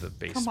to the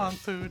basement. Come on,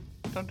 food.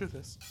 Don't do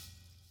this.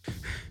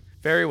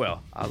 Very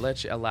well. I'll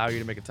allow you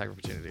to make an attack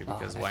opportunity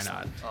because why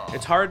not?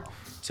 It's hard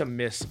to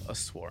miss a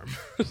swarm.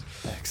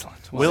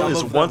 Excellent. Will Some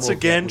is of them once will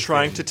again get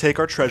trying within- to take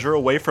our treasure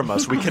away from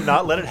us. We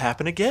cannot let it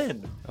happen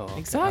again.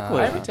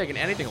 Exactly. I haven't taken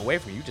anything away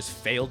from you. You just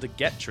failed to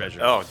get treasure.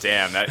 Oh,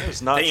 damn. That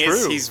is not thing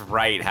true. He's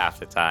right half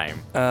the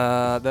time.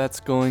 That's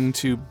going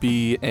to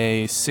be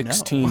a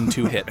 16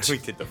 to hit. We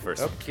did the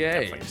first one. Okay,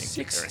 Definitely didn't get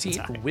there in 16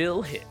 time.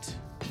 will hit.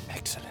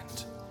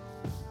 Excellent.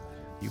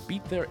 You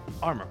beat their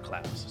armor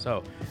class.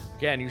 So,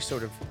 again, you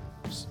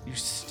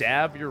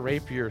stab your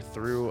rapier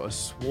through a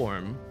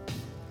swarm,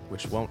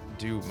 which won't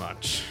do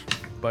much.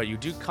 But you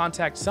do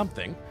contact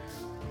something.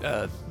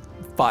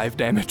 5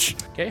 damage.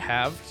 Okay,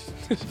 halved,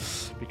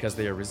 because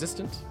they are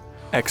resistant.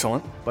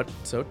 Excellent. But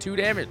so 2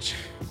 damage.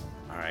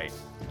 All right.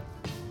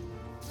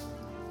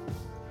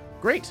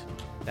 Great.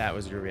 That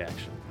was your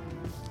reaction.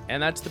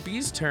 And that's the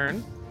bee's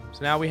turn.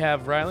 So now we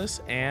have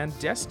Rylus and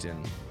Destin.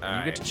 You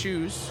Alright. get to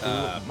choose who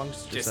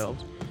amongst Just,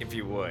 yourselves. if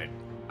you would,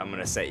 I'm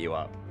gonna set you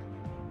up.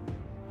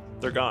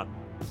 They're gone.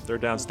 They're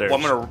downstairs.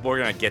 Well, we're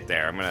gonna get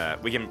there.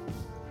 We can.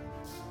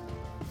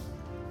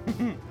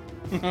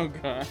 Oh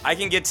god. I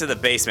can get to the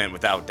basement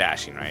without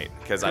dashing, right?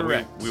 Because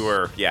Correct. we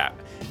were, yeah.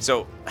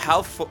 So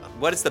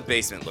what does the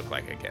basement look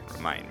like again?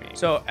 Remind me.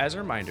 So, as a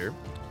reminder,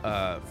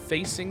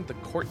 facing the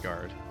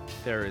courtyard,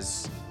 there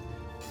is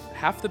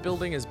half the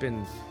building has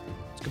been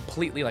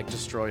completely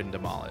destroyed and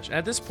demolished. And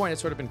at this point,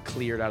 it's sort of been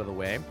cleared out of the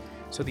way.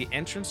 So the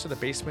entrance to the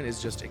basement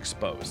is just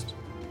exposed.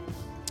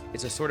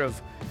 It's a sort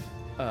of,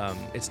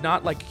 it's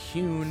not like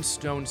hewn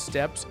stone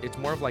steps. It's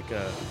more of like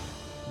a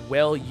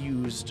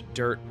well-used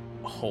dirt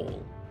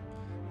hole.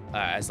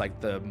 As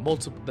the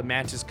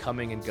matches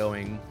coming and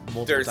going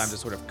multiple times to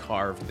sort of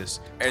carve this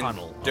And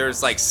tunnel. there's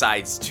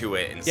sides to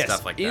it and Yes,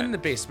 stuff like in that. the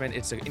basement,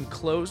 it's an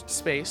enclosed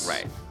space.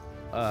 Right.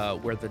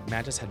 Where the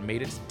mantis had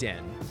made its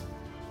den,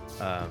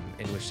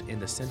 in which in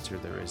the center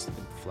there is the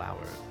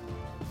flower.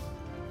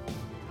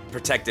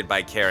 Protected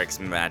by Tyrix's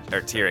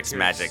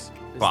magic His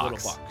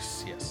box. little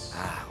box, yes.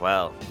 Ah,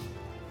 well,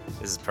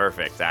 this is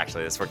perfect,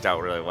 actually. This worked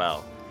out really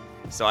well.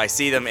 So I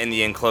see them in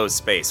the enclosed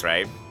space,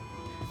 right?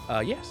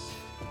 Yes.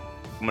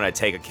 I'm going to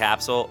take a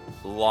capsule,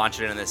 launch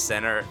it in the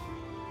center,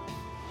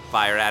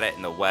 fire at it,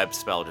 and the web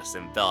spell just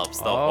envelops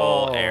the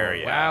whole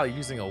area. Wow,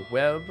 using a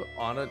web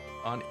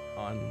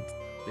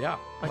yeah.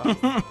 Wow.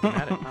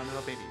 At it. On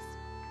little babies.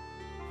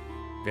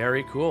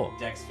 Very cool.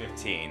 Dex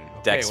 15. Okay,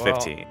 Dex well,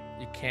 15.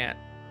 You can't.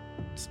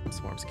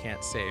 Swarms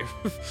can't save.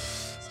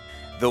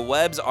 The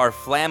webs are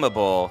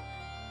flammable.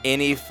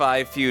 Any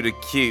 5 feet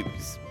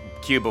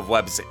cube of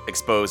webs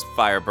exposed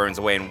fire burns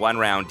away in 1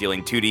 round,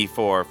 dealing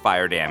 2d4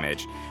 fire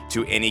damage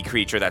to any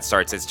creature that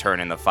starts its turn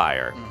in the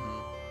fire.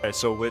 Okay,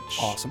 so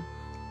Awesome.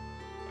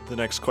 The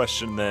next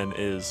question then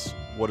is,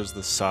 what is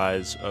the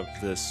size of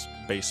this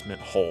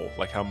basement hole?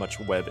 How much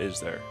web is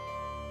there?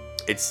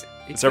 It's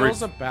It It's every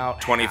fills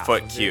about 20 half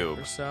foot of it cube.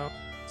 or so.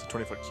 It's a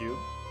 20-foot cube.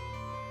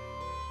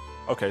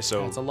 Okay,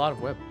 so It's a lot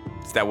of web.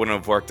 that wouldn't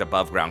have worked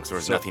above ground because there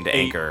was So nothing to 8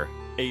 anchor.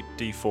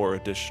 8d4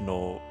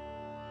 additional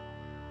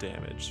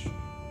damage.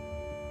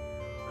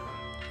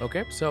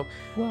 Okay, so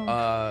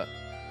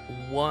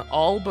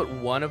all but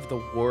one of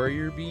the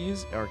warrior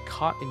bees are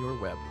caught in your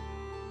web.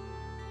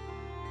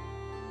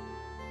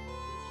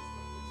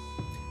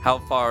 How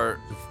far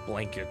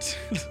Blanket.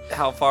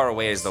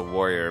 away is the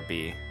warrior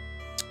bee?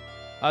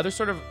 They're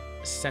sort of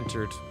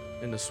centered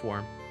in the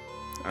swarm.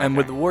 And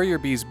would Okay. the warrior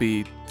bees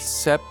be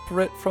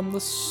separate from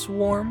the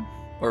swarm?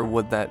 Or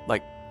would that,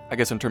 I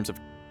guess in terms of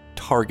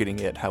targeting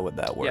it, how would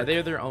that work? Yeah,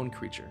 they're their own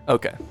creature.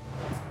 Okay.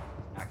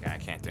 I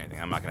can't do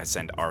anything. I'm not going to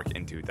send Ark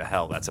into the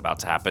hell that's about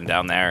to happen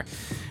down there.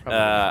 Probably.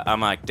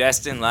 I'm like,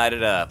 Destin, light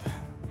it up.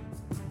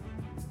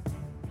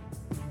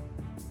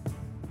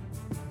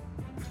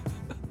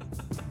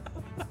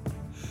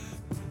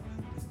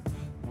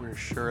 We're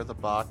sure the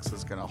box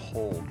is gonna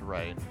hold,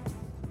 right?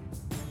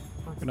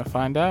 We're gonna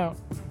find out.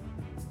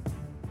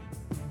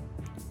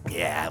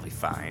 Yeah, I'll be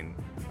fine.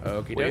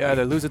 Okay, We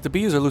either lose it to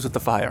bees or lose it to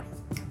fire.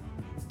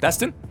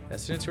 Destin?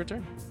 That's it's your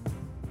turn.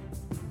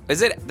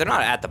 Is it? They're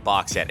not at the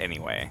box yet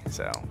anyway,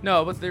 so.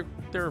 No, but they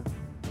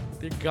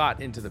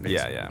got into the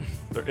Yeah, basement. yeah.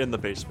 They're in the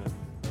basement.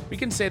 We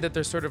can say that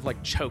they're sort of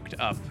choked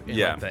up in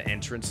Yeah. the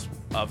entrance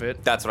of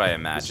it. That's what I This is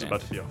imagine.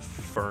 about to be a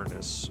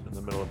furnace in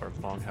the middle of our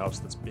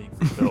longhouse that's being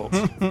rebuilt.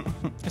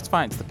 It's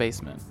fine. It's the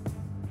basement.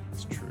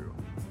 It's true.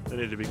 They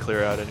need to be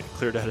cleared out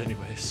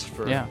anyways.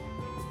 Yeah.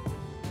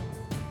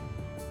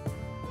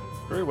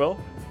 Very well.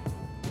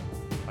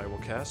 I will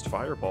cast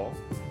Fireball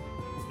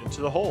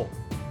into the hole.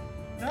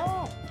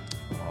 No!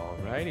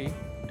 Alrighty.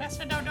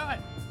 Destin, don't do it!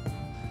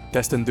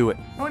 Destin, do it.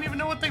 I don't even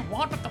know what they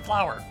want with the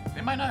flower.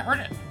 They might not hurt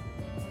it.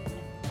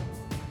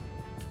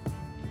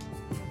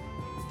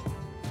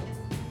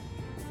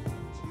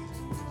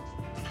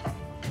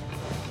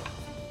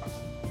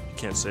 You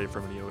can't save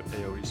from an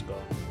AoE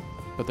spell.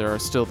 But there are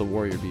still the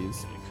warrior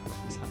bees.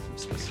 I'm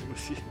just messing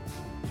with you.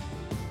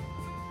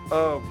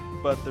 Oh,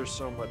 but there's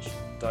so much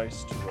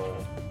dice to roll.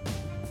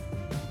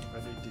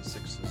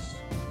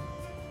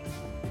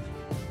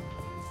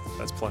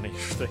 That's plenty.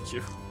 Thank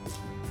you.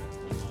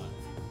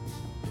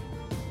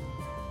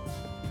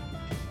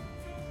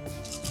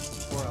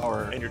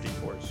 And your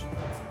d4s.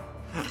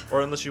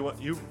 Or unless you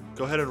want, you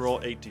go ahead and roll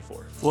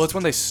 8d4. Well, it's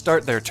when they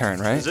start their turn,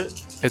 right? Is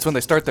it? It's when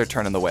they start their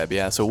turn in the web,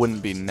 yeah. So it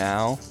wouldn't be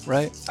now,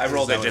 right? I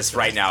rolled it just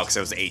right now because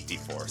it was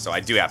 8d4, so I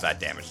do have that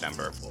damage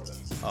number.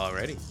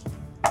 Alrighty.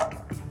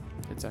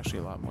 It's actually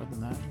a lot more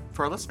than that.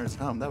 For our listeners at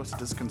home, that was a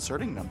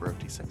disconcerting number of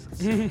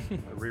d6s.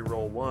 I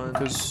reroll 1.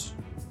 Because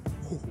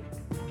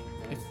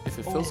if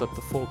it fills up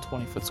the full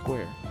 20-foot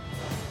square,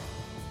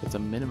 it's a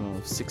minimum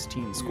of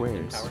 16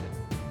 squares.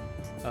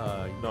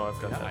 No,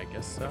 I've got yeah, that. I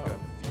guess so.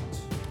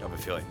 I have a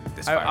feeling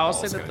this I'll fireball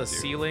say is that gonna the do.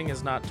 ceiling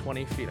is not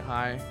 20 feet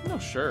high, No, I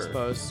sure.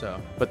 suppose,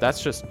 so. But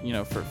that's just,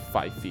 for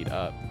 5 feet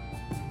up.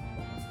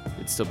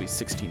 It'd still be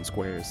 16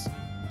 squares.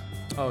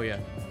 Oh, yeah.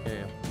 Yeah,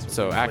 yeah.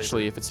 So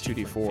actually, if it's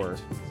 2d4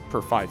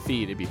 per 5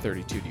 feet, it'd be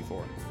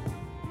 32d4.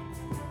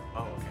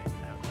 Oh, okay.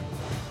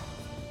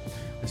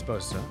 I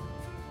suppose so.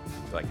 I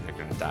feel like they're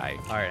gonna die.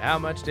 Alright, how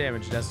much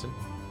damage, Destin?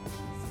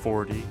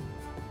 40.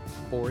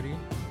 40?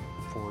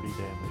 40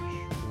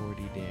 damage.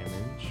 40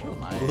 damage. Oh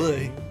my.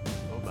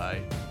 Oh my.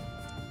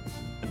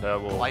 And I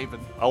will. Cliven.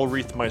 I'll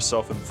wreath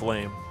myself in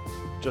flame,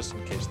 just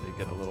in case they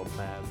get a little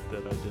mad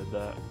that I did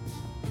that.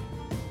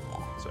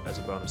 So as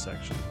a bonus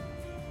action.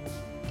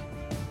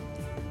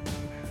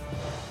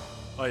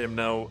 I am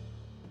now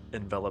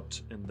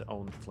enveloped in the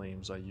own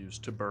flames I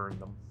used to burn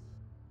them.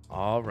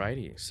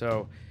 Alrighty.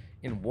 So,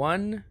 in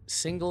one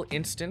single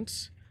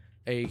instant,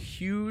 a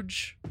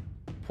huge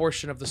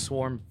portion of the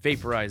swarm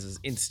vaporizes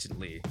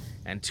instantly,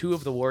 and 2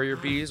 of the warrior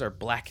bees are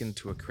blackened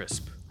to a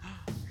crisp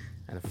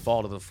and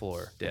fall to the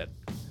floor, dead.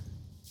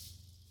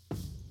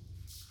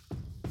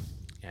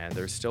 And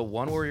there's still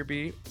 1 warrior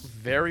bee,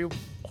 very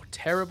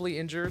terribly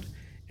injured,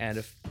 and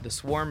if the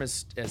swarm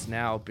has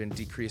now been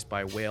decreased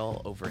by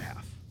well over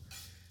half.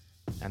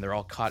 And they're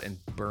all caught in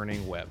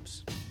burning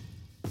webs.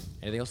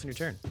 Anything else on your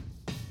turn?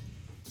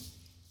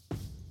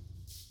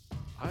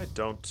 I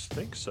don't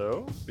think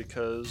so,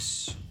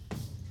 because.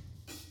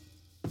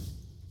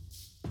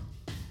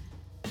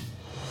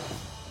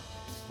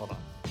 Hold on.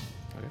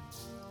 Okay.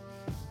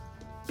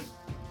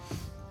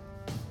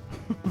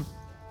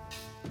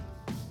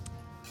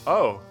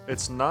 Oh,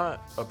 it's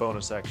not a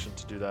bonus action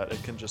to do that.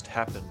 It can just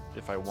happen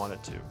if I want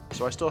it to.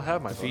 So I still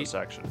have my bonus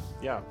action.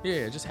 Yeah, Yeah,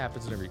 it just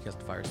happens whenever you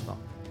cast a fire spell.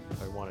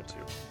 if I wanted to.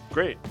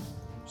 Great.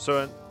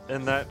 So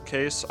in that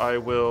case, I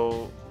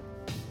will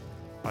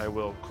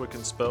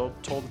quicken spell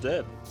Toll the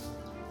Dead.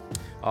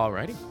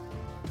 Alrighty.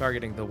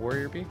 Targeting the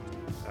warrior bee.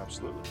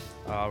 Absolutely.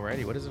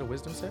 Alrighty. What is it, a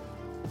wisdom save?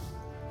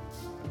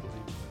 I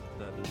believe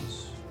that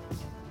is.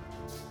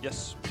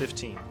 Yes,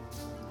 15.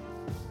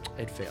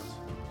 It fails.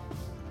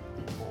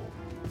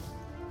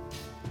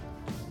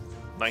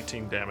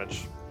 19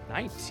 damage.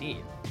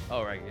 19.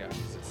 Oh, right, yeah.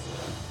 'Cause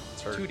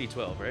It's hurt.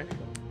 2d12, right?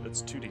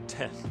 It's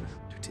 2d10.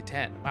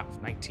 2d10. Wow,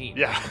 19.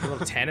 Yeah. A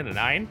little 10 and a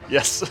 9?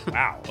 Yes.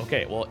 Wow.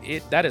 Okay, well,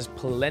 that is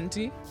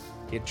plenty.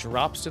 It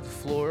drops to the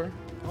floor.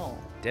 Oh.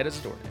 Dead as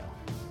a doornail.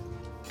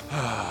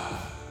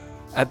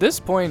 At this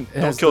point, it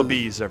Don't has kill the-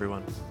 bees,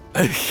 everyone.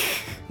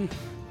 These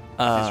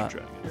are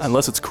dragons.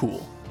 unless it's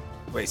cool.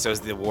 Wait, so is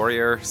the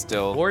warrior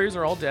still? Warriors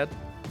are all dead.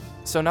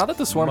 So now that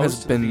the swarm Most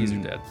has of the bees are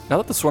been dead. now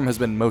that the swarm has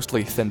been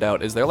mostly thinned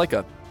out, is there like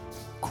a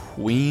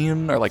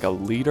queen or like a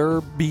leader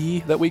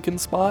bee that we can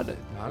spot?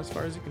 Not as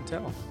far as you can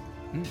tell.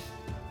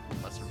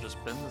 Must have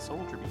just been the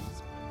soldier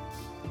bees.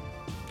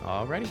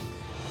 Alrighty.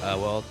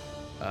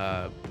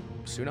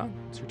 Sunan,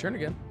 it's your turn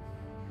again.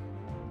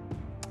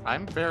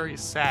 I'm very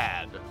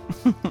sad.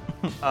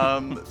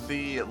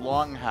 The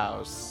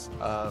longhouse.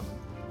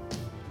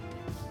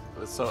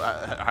 So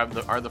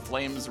are the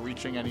flames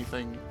reaching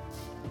anything?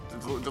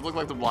 Does it look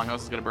like the longhouse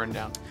is gonna burn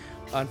down?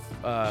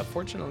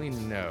 Fortunately,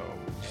 no.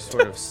 You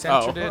sort of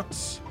centered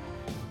it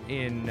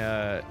in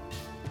a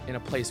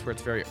place where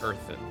it's very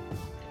earthen.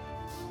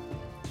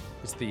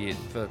 It's the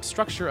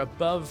structure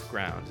above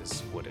ground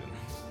is wooden.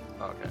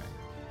 Okay.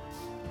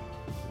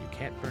 You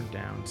can't burn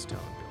down stone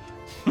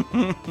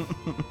buildings.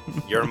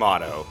 Your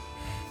motto.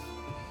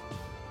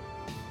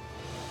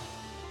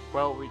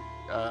 Well, we.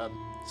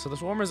 So the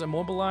swarm is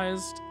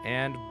immobilized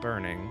and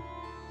burning.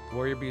 The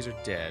warrior bees are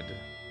dead.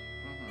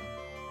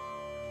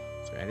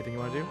 Is there anything you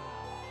want to do?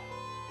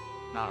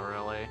 Not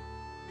really.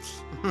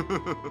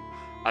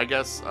 I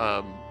guess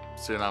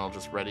soon I'll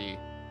just ready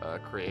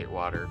create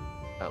water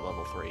at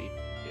level 3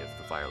 if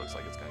the fire looks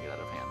like it's gonna get out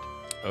of hand.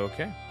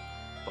 Okay.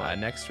 But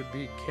Next would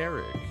be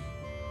Carrig. If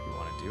you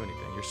want to do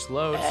anything, you're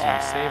slowed, so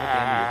you save at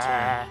the end of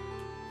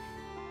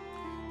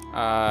your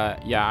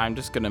turn. Yeah, I'm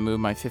just gonna move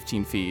my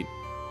 15 feet.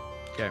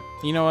 Okay.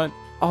 You know what?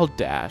 I'll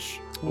dash.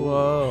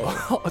 Whoa.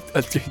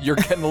 You're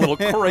getting a little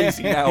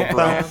crazy now,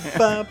 bro.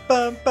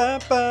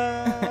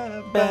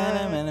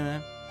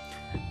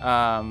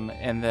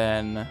 And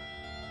then,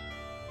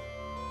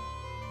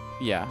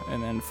 yeah,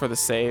 and then for the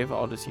save,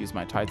 I'll just use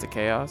my Tides of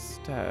Chaos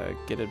to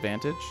get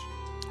advantage.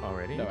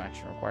 Alrighty. No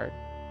action required.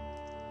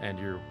 And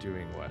you're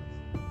doing what?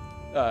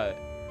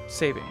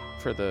 Saving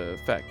for the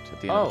effect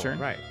at the end of the turn.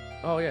 Right.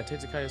 Oh yeah,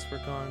 Tetsukaya's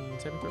work on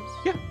saving throws.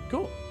 Yeah.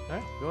 Cool. All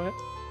right, go ahead.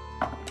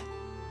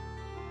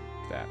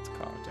 That's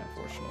cocked,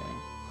 unfortunately.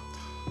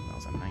 That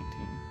was a 19.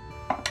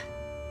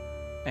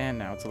 And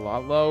now it's a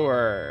lot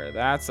lower.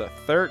 That's a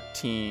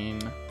 13.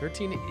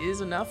 13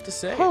 is enough to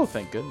save. Oh,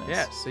 thank goodness.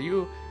 Yeah. So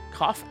you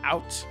cough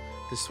out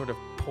this sort of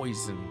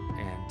poison,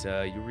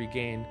 and you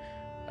regain.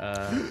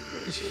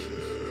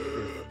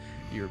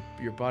 Your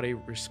body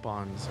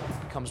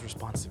becomes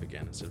responsive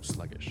again instead of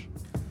sluggish.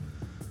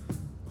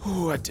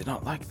 Ooh, I did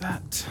not like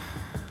that.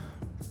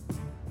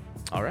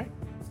 All right.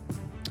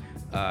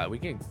 We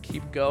can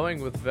keep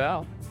going with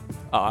Val.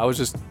 Val's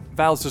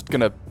just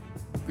gonna,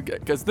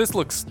 because this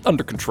looks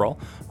under control.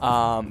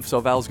 So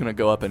Val's gonna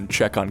go up and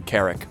check on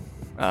Carrick.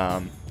 Okay,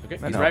 and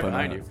he's help right him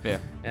behind out. you. Yeah.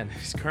 And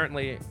he's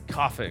currently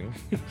coughing,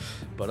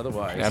 but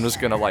otherwise. And I'm just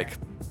gonna like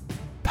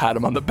pat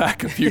him on the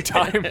back a few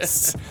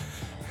times.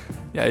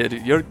 Yeah,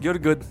 you're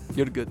good.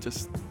 You're good.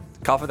 Just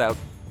cough it out.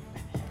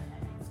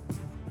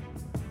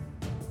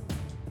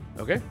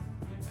 Okay.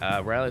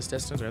 Riley's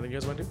Destins, or anything you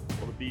guys want to do?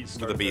 Well, the bees The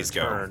start bees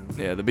their go. turn.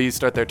 Yeah, the bees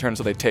start their turn,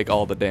 so they take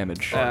all the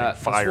damage. The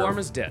fire. swarm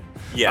is dead.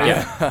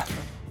 Yeah.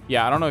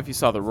 Yeah, I don't know if you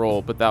saw the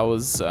roll, but that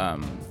was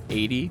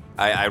 80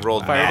 I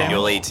rolled Fire damage?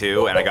 manually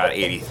too, and I got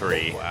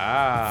 83.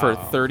 Wow. for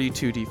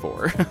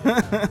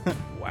 32d4.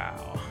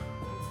 Wow.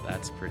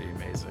 That's pretty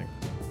amazing.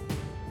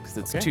 Because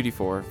it's Okay.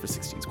 2d4 for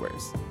 16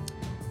 squares.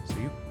 So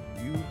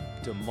you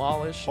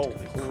demolished, Holy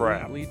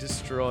crap. completely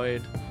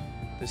destroyed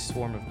this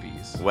swarm of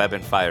bees. Web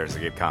and fire is a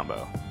good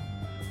combo.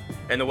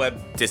 And the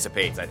web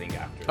dissipates, I think,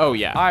 after. Oh,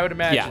 yeah. I would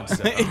imagine Yeah,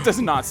 so. it does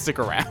not stick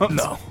around.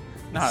 No.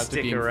 Not after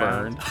Stick being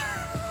around. burned.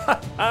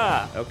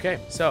 Okay,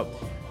 so.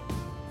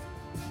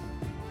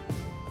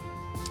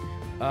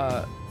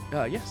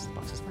 Yes, the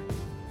box is fine.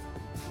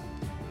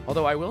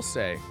 Although I will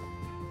say,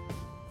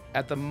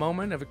 at the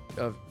moment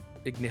of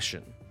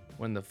ignition,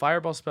 when the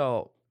fireball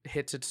spell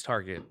hits its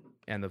target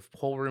and the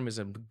whole room is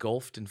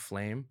engulfed in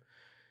flame,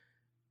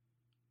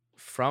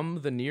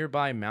 from the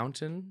nearby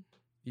mountain,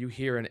 you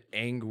hear an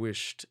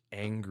anguished,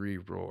 angry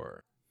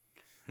roar.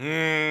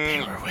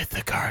 They We're with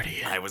the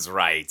Guardian. I was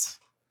right.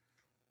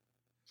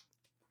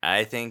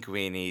 I think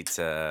we need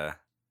to.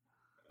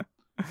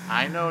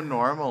 I know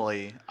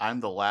normally I'm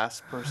the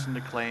last person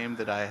to claim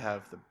that I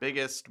have the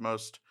biggest,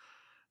 most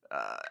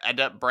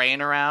adept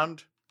brain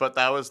around, but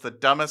that was the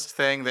dumbest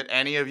thing that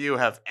any of you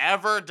have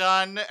ever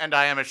done, and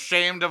I am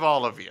ashamed of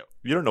all of you.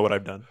 You don't know what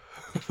I've done.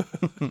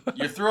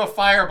 You threw a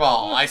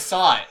fireball. I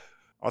saw it.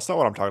 That's not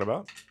what I'm talking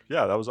about.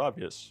 Yeah, that was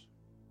obvious.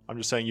 I'm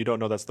just saying you don't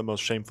know that's the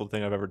most shameful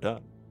thing I've ever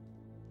done.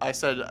 I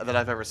said that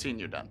I've ever seen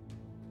you done.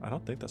 I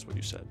don't think that's what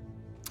you said.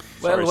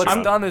 Well, Sorry, what's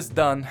Scott. done is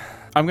done.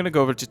 I'm going to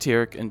go over to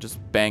Tyrek and just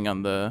bang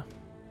on the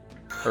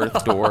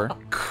earth door.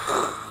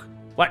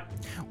 What?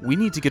 We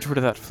need to get rid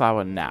of that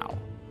flower now.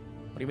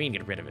 What do you mean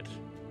get rid of it?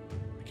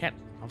 I can't.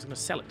 I was going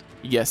to sell it.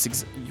 Yes,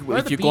 Where are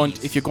if the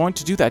you're going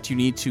to do that, you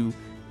need to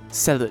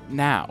sell it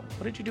now.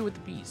 What did you do with the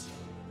bees?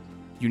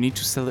 You need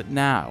to sell it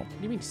now. What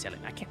do you mean sell it?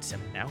 I can't sell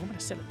it now. Who am I going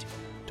to sell it to?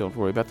 Don't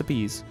worry about the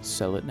bees.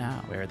 Sell it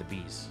now. Where are the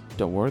bees?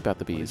 Don't worry about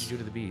the What did bees. you do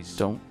to the bees?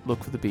 Don't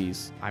look for the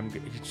bees.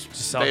 Just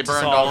sell They it to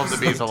burned Saul. all of the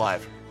bees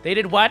alive. They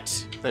did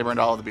what? They burned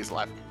all of the bees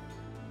alive.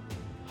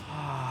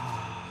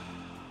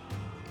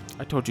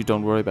 I told you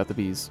don't worry about the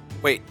bees.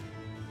 Wait.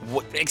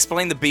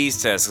 Explain the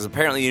bees to us, because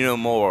apparently you know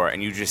more,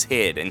 and you just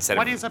hid instead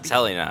What is a of bee?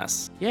 telling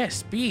us.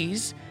 Yes,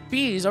 bees.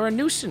 Bees are a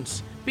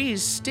nuisance.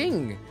 Bees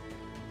sting.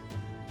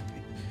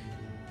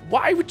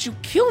 Why would you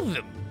kill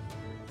them?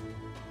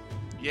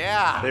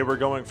 Yeah. They were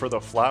going for the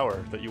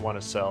flower that you want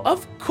to sell.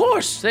 Of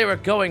course they were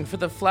going for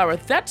the flower.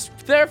 That's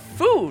their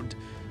food.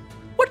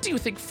 What do you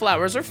think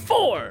flowers are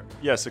for?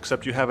 Yes,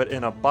 except you have it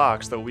in a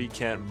box that we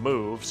can't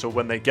move, so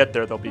when they get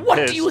there, they'll be What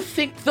pissed. do you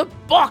think the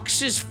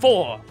box is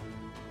for?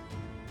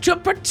 To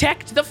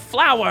protect the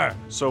flower.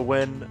 So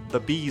when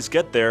the bees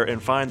get there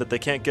and find that they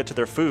can't get to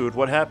their food,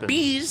 what happens?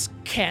 Bees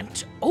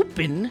can't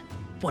open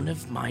one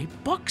of my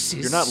boxes.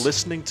 You're not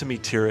listening to me,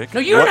 Tyrek.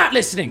 No, you're What- not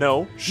listening.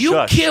 No, You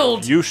shush.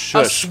 killed You a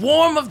shush.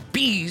 swarm of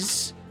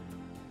bees.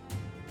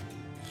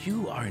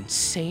 You are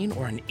insane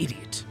or an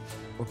idiot.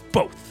 Or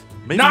both.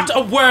 Maybe- Not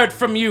a word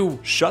from you.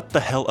 Shut the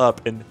hell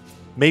up and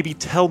maybe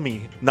tell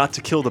me not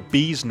to kill the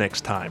bees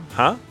next time,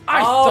 huh?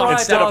 I All thought right,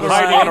 Instead that of was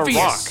hiding in a obvious.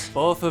 rock.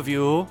 Both of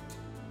you.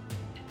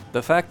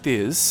 The fact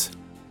is,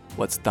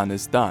 what's done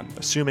is done.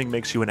 Assuming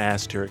makes you an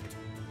ass, Tyrek.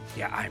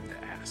 Yeah, I'm the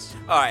ass.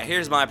 Alright,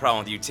 here's my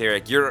problem with you,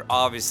 Tarek. You're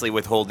obviously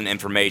withholding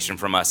information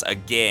from us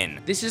again.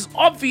 This is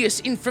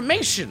obvious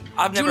information.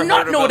 I've Do never you not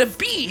heard of know what a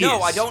bee is?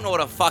 No, I don't know what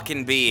a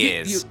fucking bee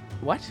is.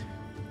 What?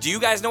 Do you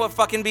guys know what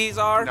fucking bees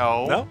are?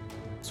 No. No?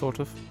 Sort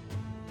of.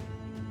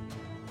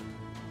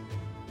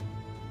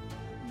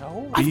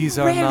 No. Bees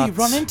I've are rarely not.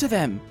 run into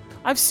them.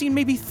 I've seen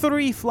maybe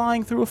 3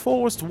 flying through a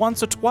forest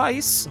once or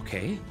twice.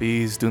 Okay.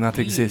 Bees do not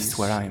exist Bees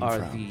where I am are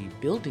from. the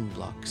building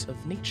blocks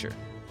of nature.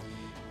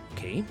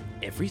 Okay?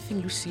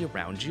 Everything you see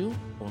around you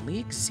only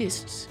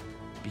exists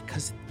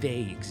because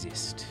they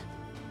exist.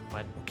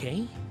 What?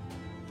 Okay?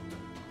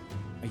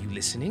 Are you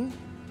listening?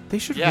 They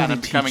should Yeah, and really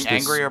I'm becoming teach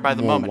this angrier by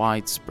the more moment.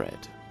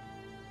 widespread.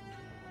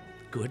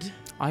 good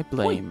I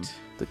blame point.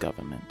 the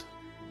government.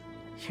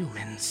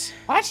 Humans.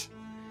 What?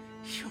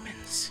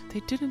 Humans.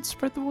 They didn't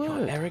spread the Your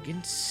word.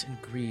 arrogance and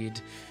greed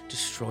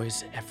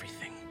destroys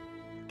everything.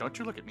 Don't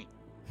you look at me.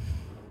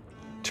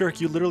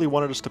 Turek, you literally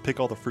wanted us to pick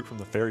all the fruit from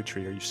the fairy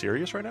tree. Are you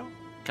serious right now?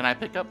 Can I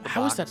pick up the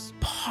How is box? that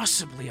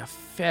possibly a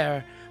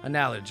fair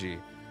analogy?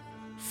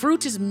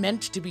 Fruit is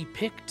meant to be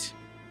picked.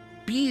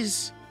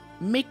 Bees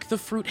make the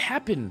fruit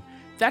happen.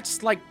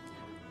 That's like...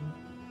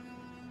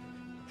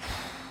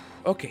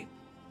 Okay.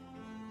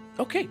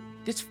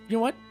 You know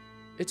what?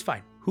 It's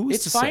fine. Who is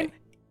It's to fine. say?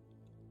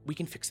 We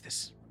can fix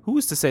this. Who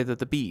is to say that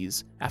the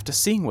bees, after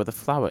seeing where the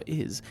flower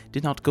is,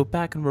 did not go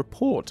back and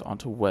report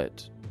onto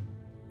what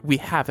we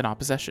have in our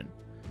possession?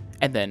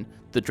 And then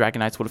the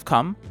Dragonites would have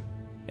come,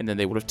 and then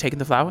they would have taken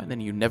the flower, and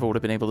then you never would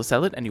have been able to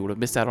sell it, and you would have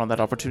missed out on that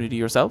opportunity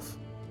yourself?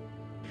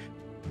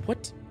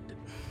 What?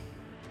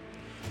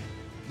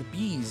 The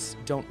bees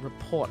don't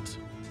report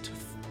to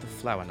the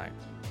flower knight.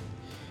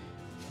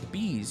 The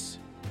bees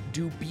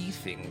do bee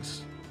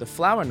things. The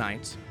flower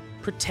knights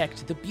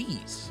protect the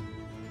bees.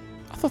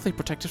 I thought they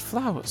protected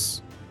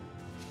flowers.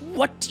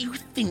 What do you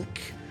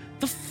think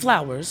the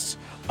flowers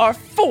are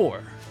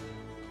for?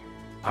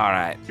 All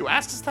right. You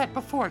asked us that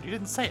before, and you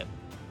didn't say it.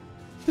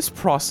 This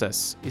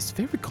process is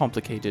very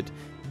complicated,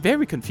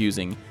 very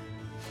confusing,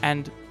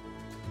 and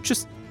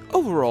just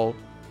overall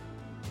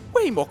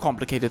way more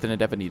complicated than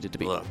it ever needed to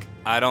be. Look,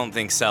 I don't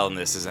think selling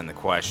this is in the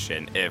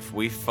question. If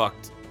we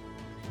fucked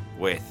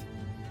with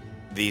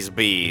these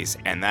bees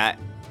and that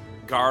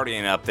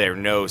guardian up there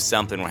knows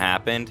something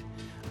happened,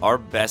 our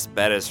best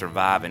bet of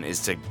surviving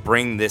is to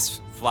bring this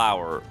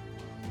flower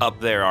up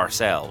there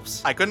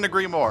ourselves. I couldn't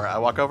agree more. I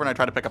walk over and I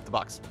try to pick up the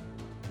box.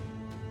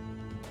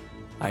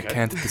 I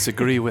can't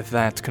disagree with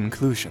that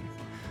conclusion.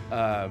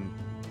 The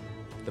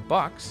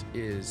box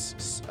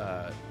is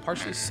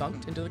partially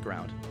sunk into the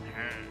ground,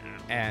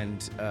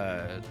 and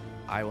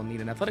I will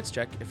need an athletics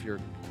check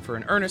for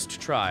an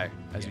earnest try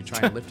as you try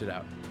and lift it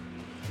out.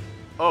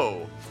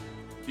 Oh,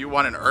 you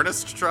want an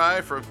earnest try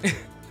for?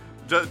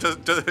 Does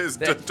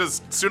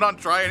Sunan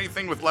try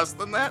anything with less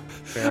than that?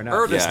 Fair enough.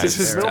 Ernest is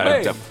his fair middle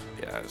enough.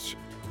 name. Yeah, sure.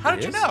 How It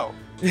did you is? know?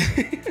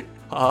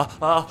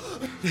 Oh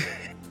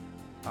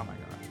my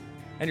gosh.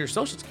 And your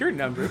social security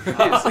number is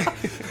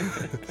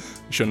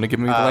Shouldn't have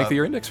given me the length of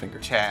your index finger.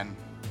 10.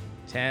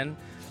 10.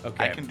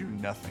 Okay. I can do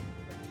nothing.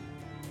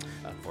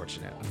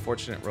 Unfortunate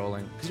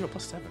rolling. Because you're a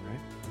 +7, right?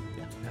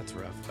 Yeah. That's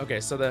rough. Okay,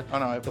 so the Oh,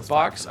 no, I have the +5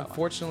 box for that one.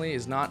 unfortunately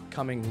is not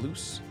coming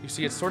loose. You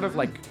see, it's sort of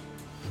like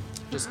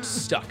just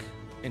stuck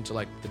into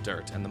like the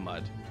dirt and the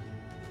mud.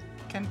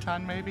 Can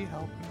Tan maybe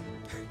help me?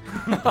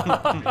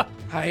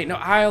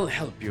 I'll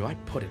help you. I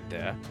put it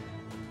there.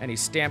 And he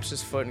stamps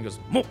his foot and goes,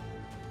 "Mo!"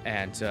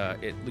 And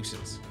it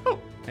loosens. Oh.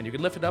 And you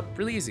can lift it up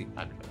really easy.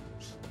 I don't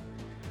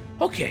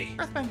know. Okay.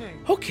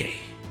 Earthbending. Okay.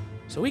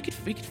 So we could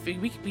fix this.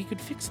 We can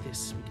fix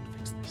this.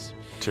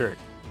 Turek,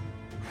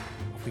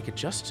 If we could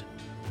just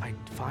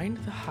find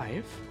the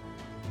hive,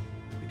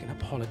 we can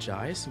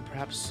apologize, and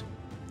perhaps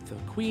the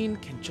queen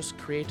can just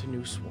create a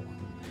new swarm.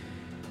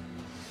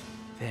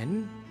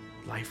 Then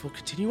life will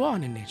continue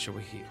on and nature will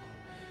heal.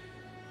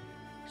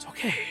 It's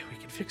okay. We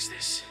can fix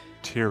this.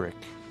 Turek,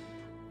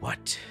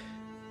 What?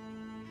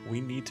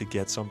 we need to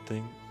get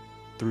something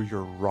through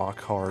your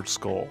rock-hard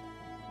skull.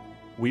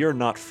 We are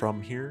not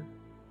from here.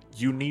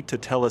 You need to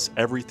tell us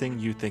everything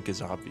you think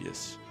is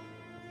obvious.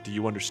 Do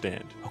you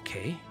understand?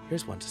 Okay,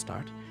 here's one to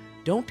start.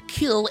 Don't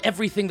kill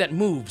everything that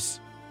moves.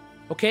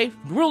 Okay?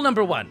 Rule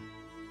number 1.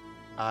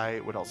 I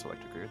would also like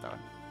to agree with that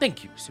one.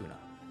 Thank you, Suna.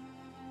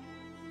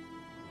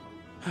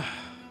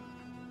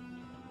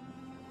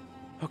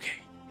 Okay.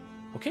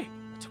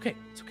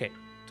 It's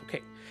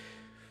okay.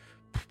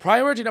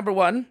 Priority number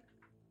 1,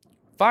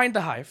 find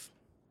the hive.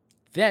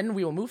 Then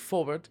we will move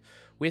forward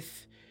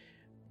with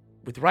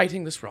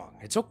righting this wrong.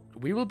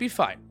 We will be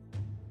fine.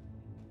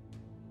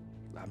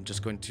 I'm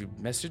just going to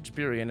message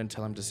Birian and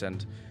tell him to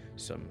send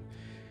some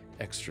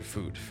extra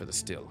food for the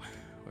still.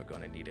 We're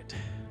gonna need it.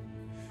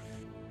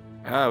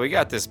 We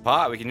got this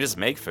pot. We can just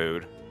make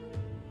food.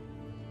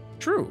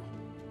 True.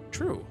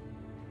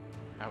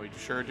 Now we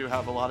sure do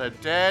have a lot of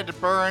dead,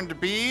 burned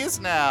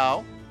bees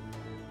now.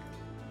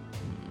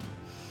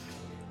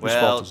 Whose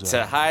Well, fault is to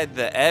that? hide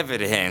the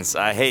evidence,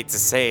 I hate to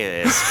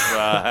say this,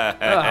 but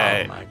Oh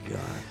my god.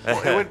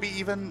 Well, it would be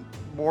even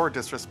more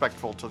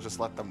disrespectful to just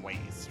let them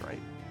waste, right?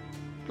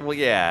 well,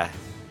 yeah.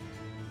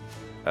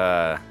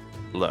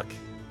 Look,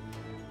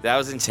 that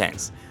was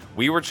intense.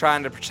 We were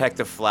trying to protect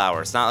the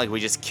flower. It's not like we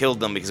just killed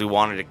them because we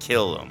wanted to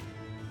kill them.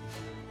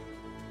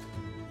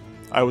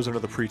 I was under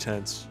the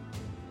pretense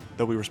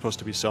that we were supposed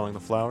to be selling the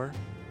flower.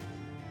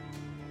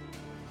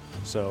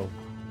 So,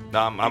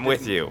 I'm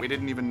with you. We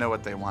didn't even know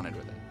what they wanted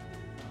with it.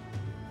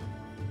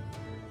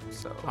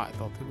 So, I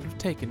thought they would have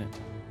taken it.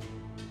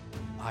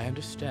 I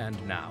understand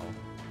now.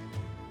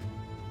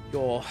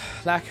 Your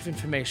lack of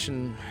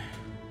information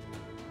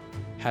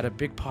had a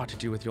big part to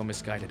do with your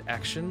misguided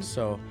actions,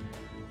 so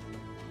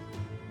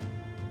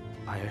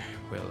I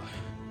will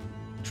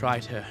try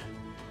to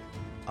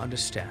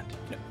understand.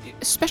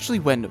 Especially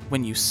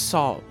when you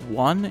saw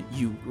one,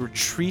 you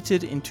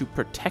retreated into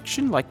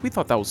protection. Like, we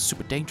thought that was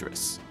super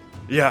dangerous.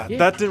 Yeah, Yeah.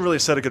 that didn't really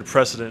set a good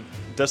precedent.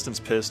 Destin's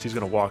pissed. He's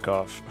gonna walk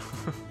off.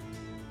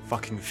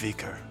 Fucking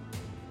Vicar.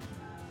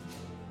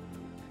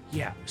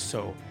 Yeah,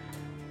 so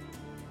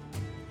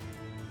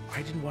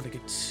I didn't want to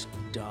get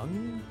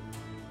stung.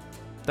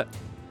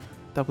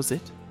 That was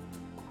it?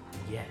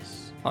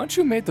 Yes. Aren't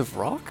you made of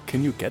rock?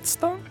 Can you get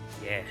stung?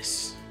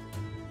 Yes.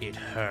 It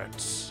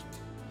hurts.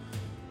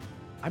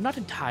 I'm not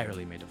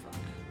entirely made of rock.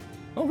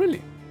 Oh,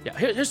 really? Yeah,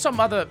 here's some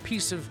other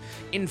piece of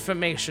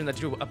information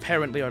that you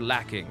apparently are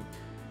lacking.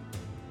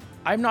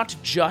 I'm not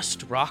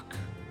just rock.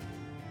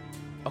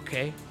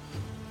 Okay?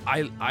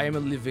 I am a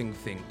living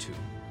thing too.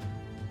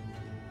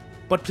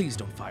 But please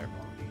don't fireball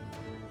me.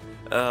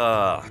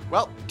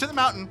 Well, to the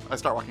mountain. I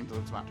start walking to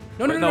the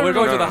mountain. No, we're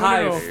going to the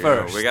hive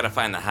first. We gotta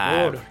find the Oh,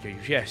 hive. no,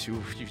 yes,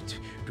 you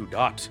do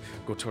not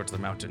go towards the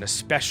mountain,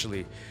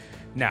 especially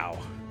now.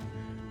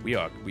 We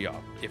are.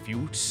 If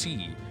you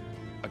see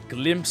a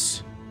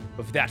glimpse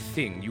of that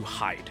thing, you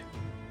hide.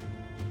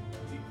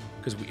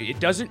 Because it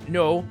doesn't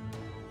know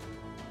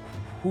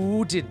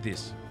who did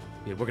this.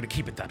 Yeah, we're gonna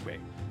keep it that way.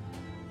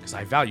 Because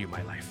I value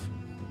my life.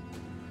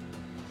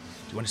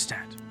 Do you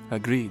understand?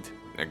 Agreed.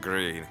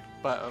 Agreed.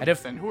 But And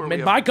if, then who are and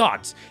we? my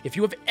gods, if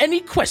you have any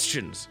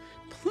questions,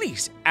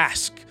 please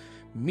ask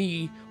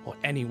me or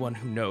anyone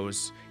who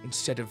knows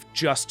instead of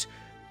just.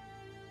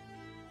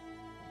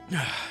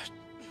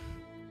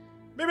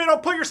 Maybe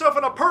don't put yourself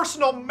in a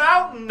personal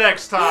mountain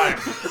next time.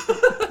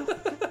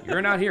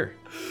 You're not here.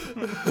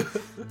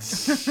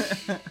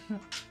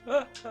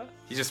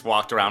 He just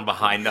walked around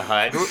behind the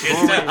hut. Just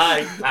to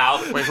hide, pal.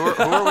 Wait, who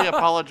are we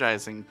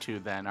apologizing to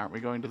then? Aren't we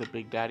going to the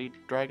Big Daddy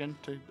Dragon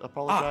to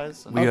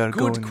apologize? We are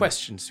Good going-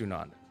 question,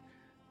 Sunan.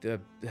 Did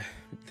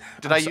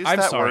I use I'm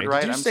that sorry. word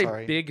right? Did you I'm say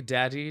sorry. Big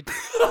Daddy? Did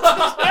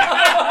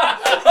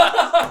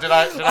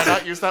I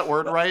not use that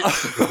word right?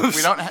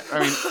 We don't. I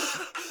mean,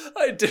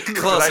 I didn't.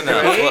 Close Did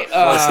I enough. do it?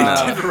 Close I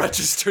enough. didn't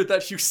register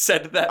that you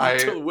said that I-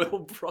 until Will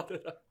brought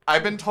it up.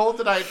 I've been told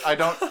that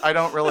I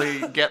don't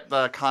really get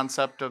the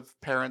concept of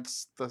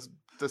parents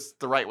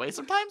the right way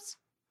sometimes.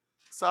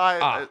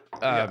 So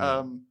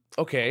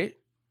Okay.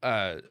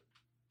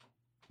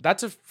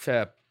 That's a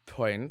fair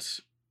point.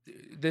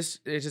 It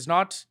is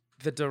not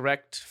the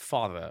direct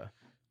father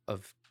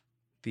of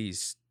the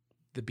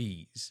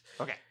bees.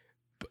 Okay.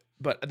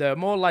 But they're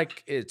more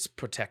like its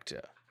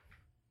protector.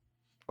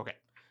 Okay.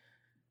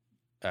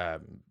 Where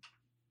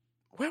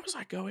was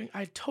I going?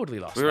 I totally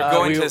lost. We were my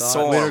going train to of thought.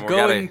 Swarm. We're We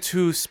going gotta-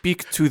 to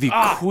speak to the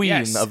queen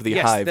Yes, of the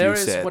yes, hive, there you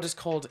is said. what is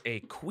called a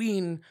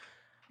queen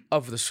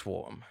of the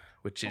swarm,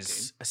 which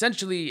is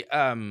essentially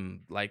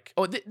like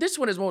this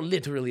one is more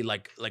literally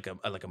like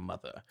a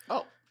mother.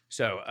 Oh.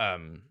 So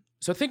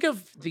think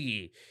of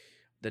the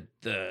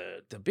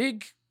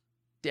big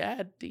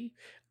daddy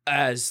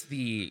as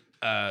the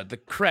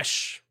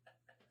creche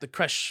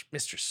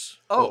mistress.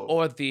 Oh.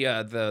 Or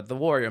the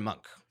warrior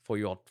monk for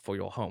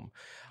your home.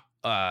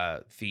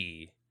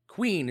 The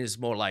queen is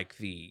more like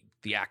the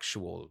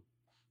actual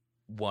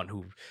one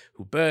who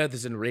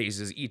births and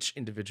raises each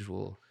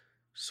individual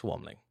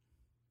swarmling.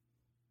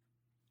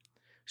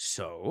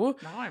 So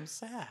Now I'm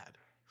sad.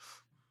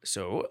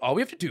 all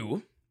we have to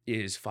do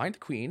is find the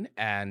queen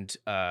and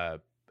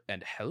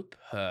help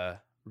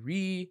her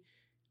rebuild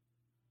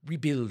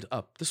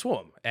up the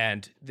swarm,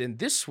 and then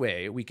this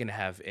way we can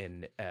have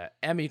an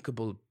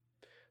amicable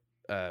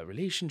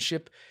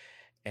relationship,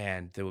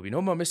 and there will be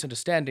no more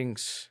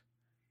misunderstandings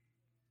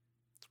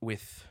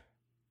with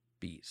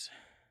bees.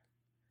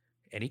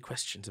 Any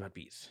questions about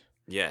bees?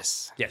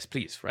 Yes. Yes,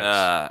 please.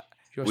 Right.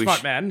 You're a we smart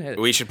sh- man.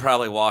 We should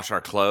probably wash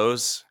our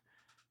clothes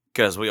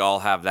because we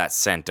all have that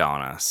scent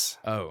on us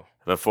Oh,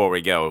 before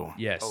we go.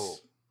 yes. Oh.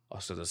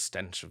 Also, the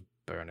stench of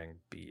burning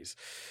bees.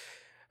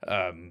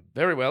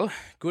 Very well.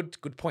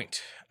 Good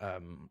point.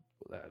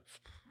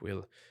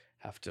 We'll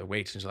have to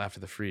wait until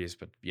after the freeze,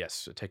 but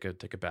yes, take a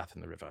bath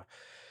in the river.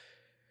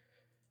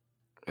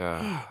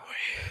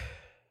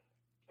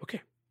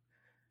 Okay.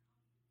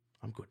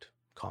 I'm good.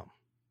 Calm.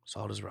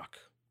 Solid as a rock.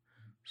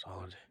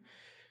 Solid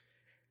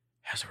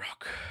as a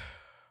rock.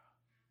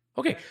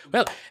 Okay,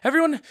 well,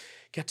 everyone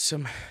get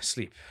some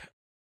sleep.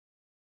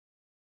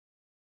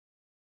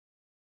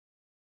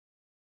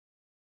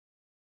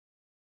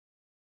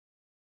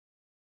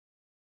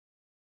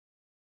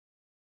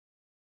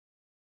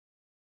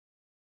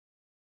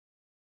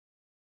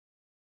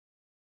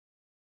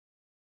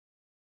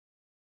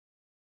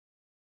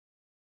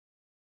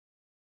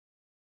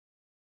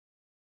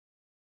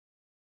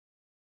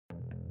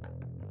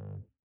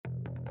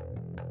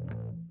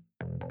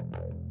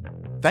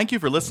 Thank you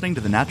for listening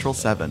to The Natural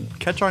 7.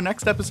 Catch our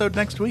next episode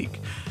next week.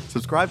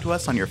 Subscribe to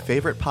us on your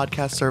favorite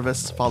podcast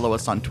service. Follow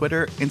us on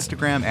Twitter,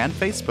 Instagram, and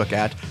Facebook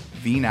at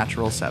The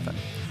Natural 7.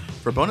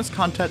 For bonus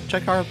content,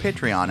 check our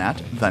Patreon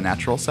at The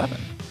Natural 7.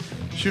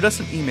 Shoot us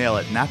an email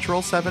at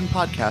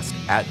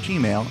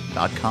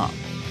natural7podcast@gmail.com.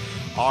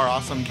 Our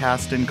awesome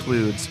cast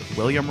includes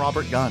William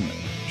Robert Gunn,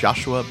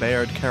 Joshua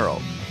Bayard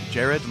Carroll,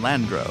 Jared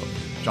Landro,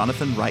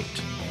 Jonathan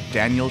Wright,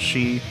 Daniel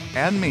Shee,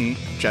 and me,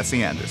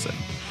 Jesse Anderson.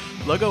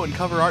 Logo and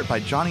cover art by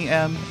Johnny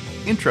M.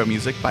 Intro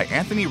music by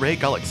Anthony Ray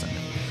Gullickson.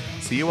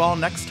 See you all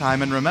next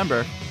time, and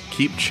remember,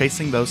 keep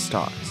chasing those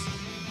stars.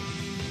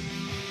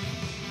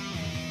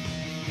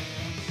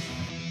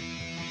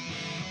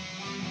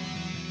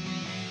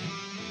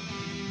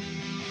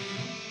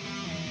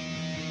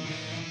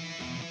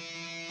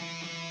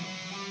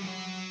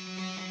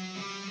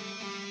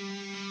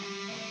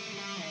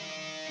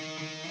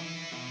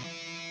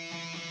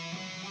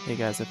 Hey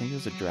guys, I think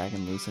there's a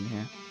dragon loose in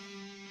here.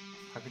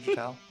 How could you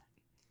tell?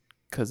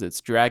 Because it's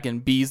dragging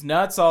bees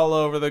nuts all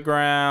over the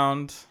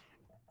ground.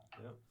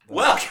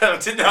 Welcome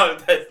to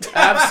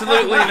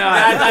Absolutely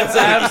not. That's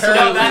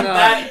Absolutely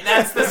not.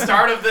 That's the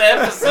start of the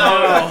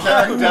episode.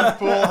 Carrick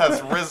Deathpool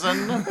has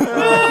risen even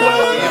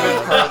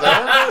further.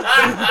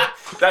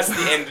 That's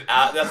the end.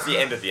 That's the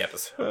end of the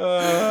episode.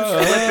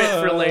 Clip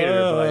it for later,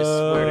 but I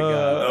swear to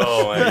God.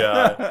 Oh my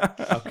god.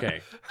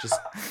 Okay, just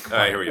All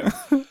right, here we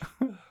go.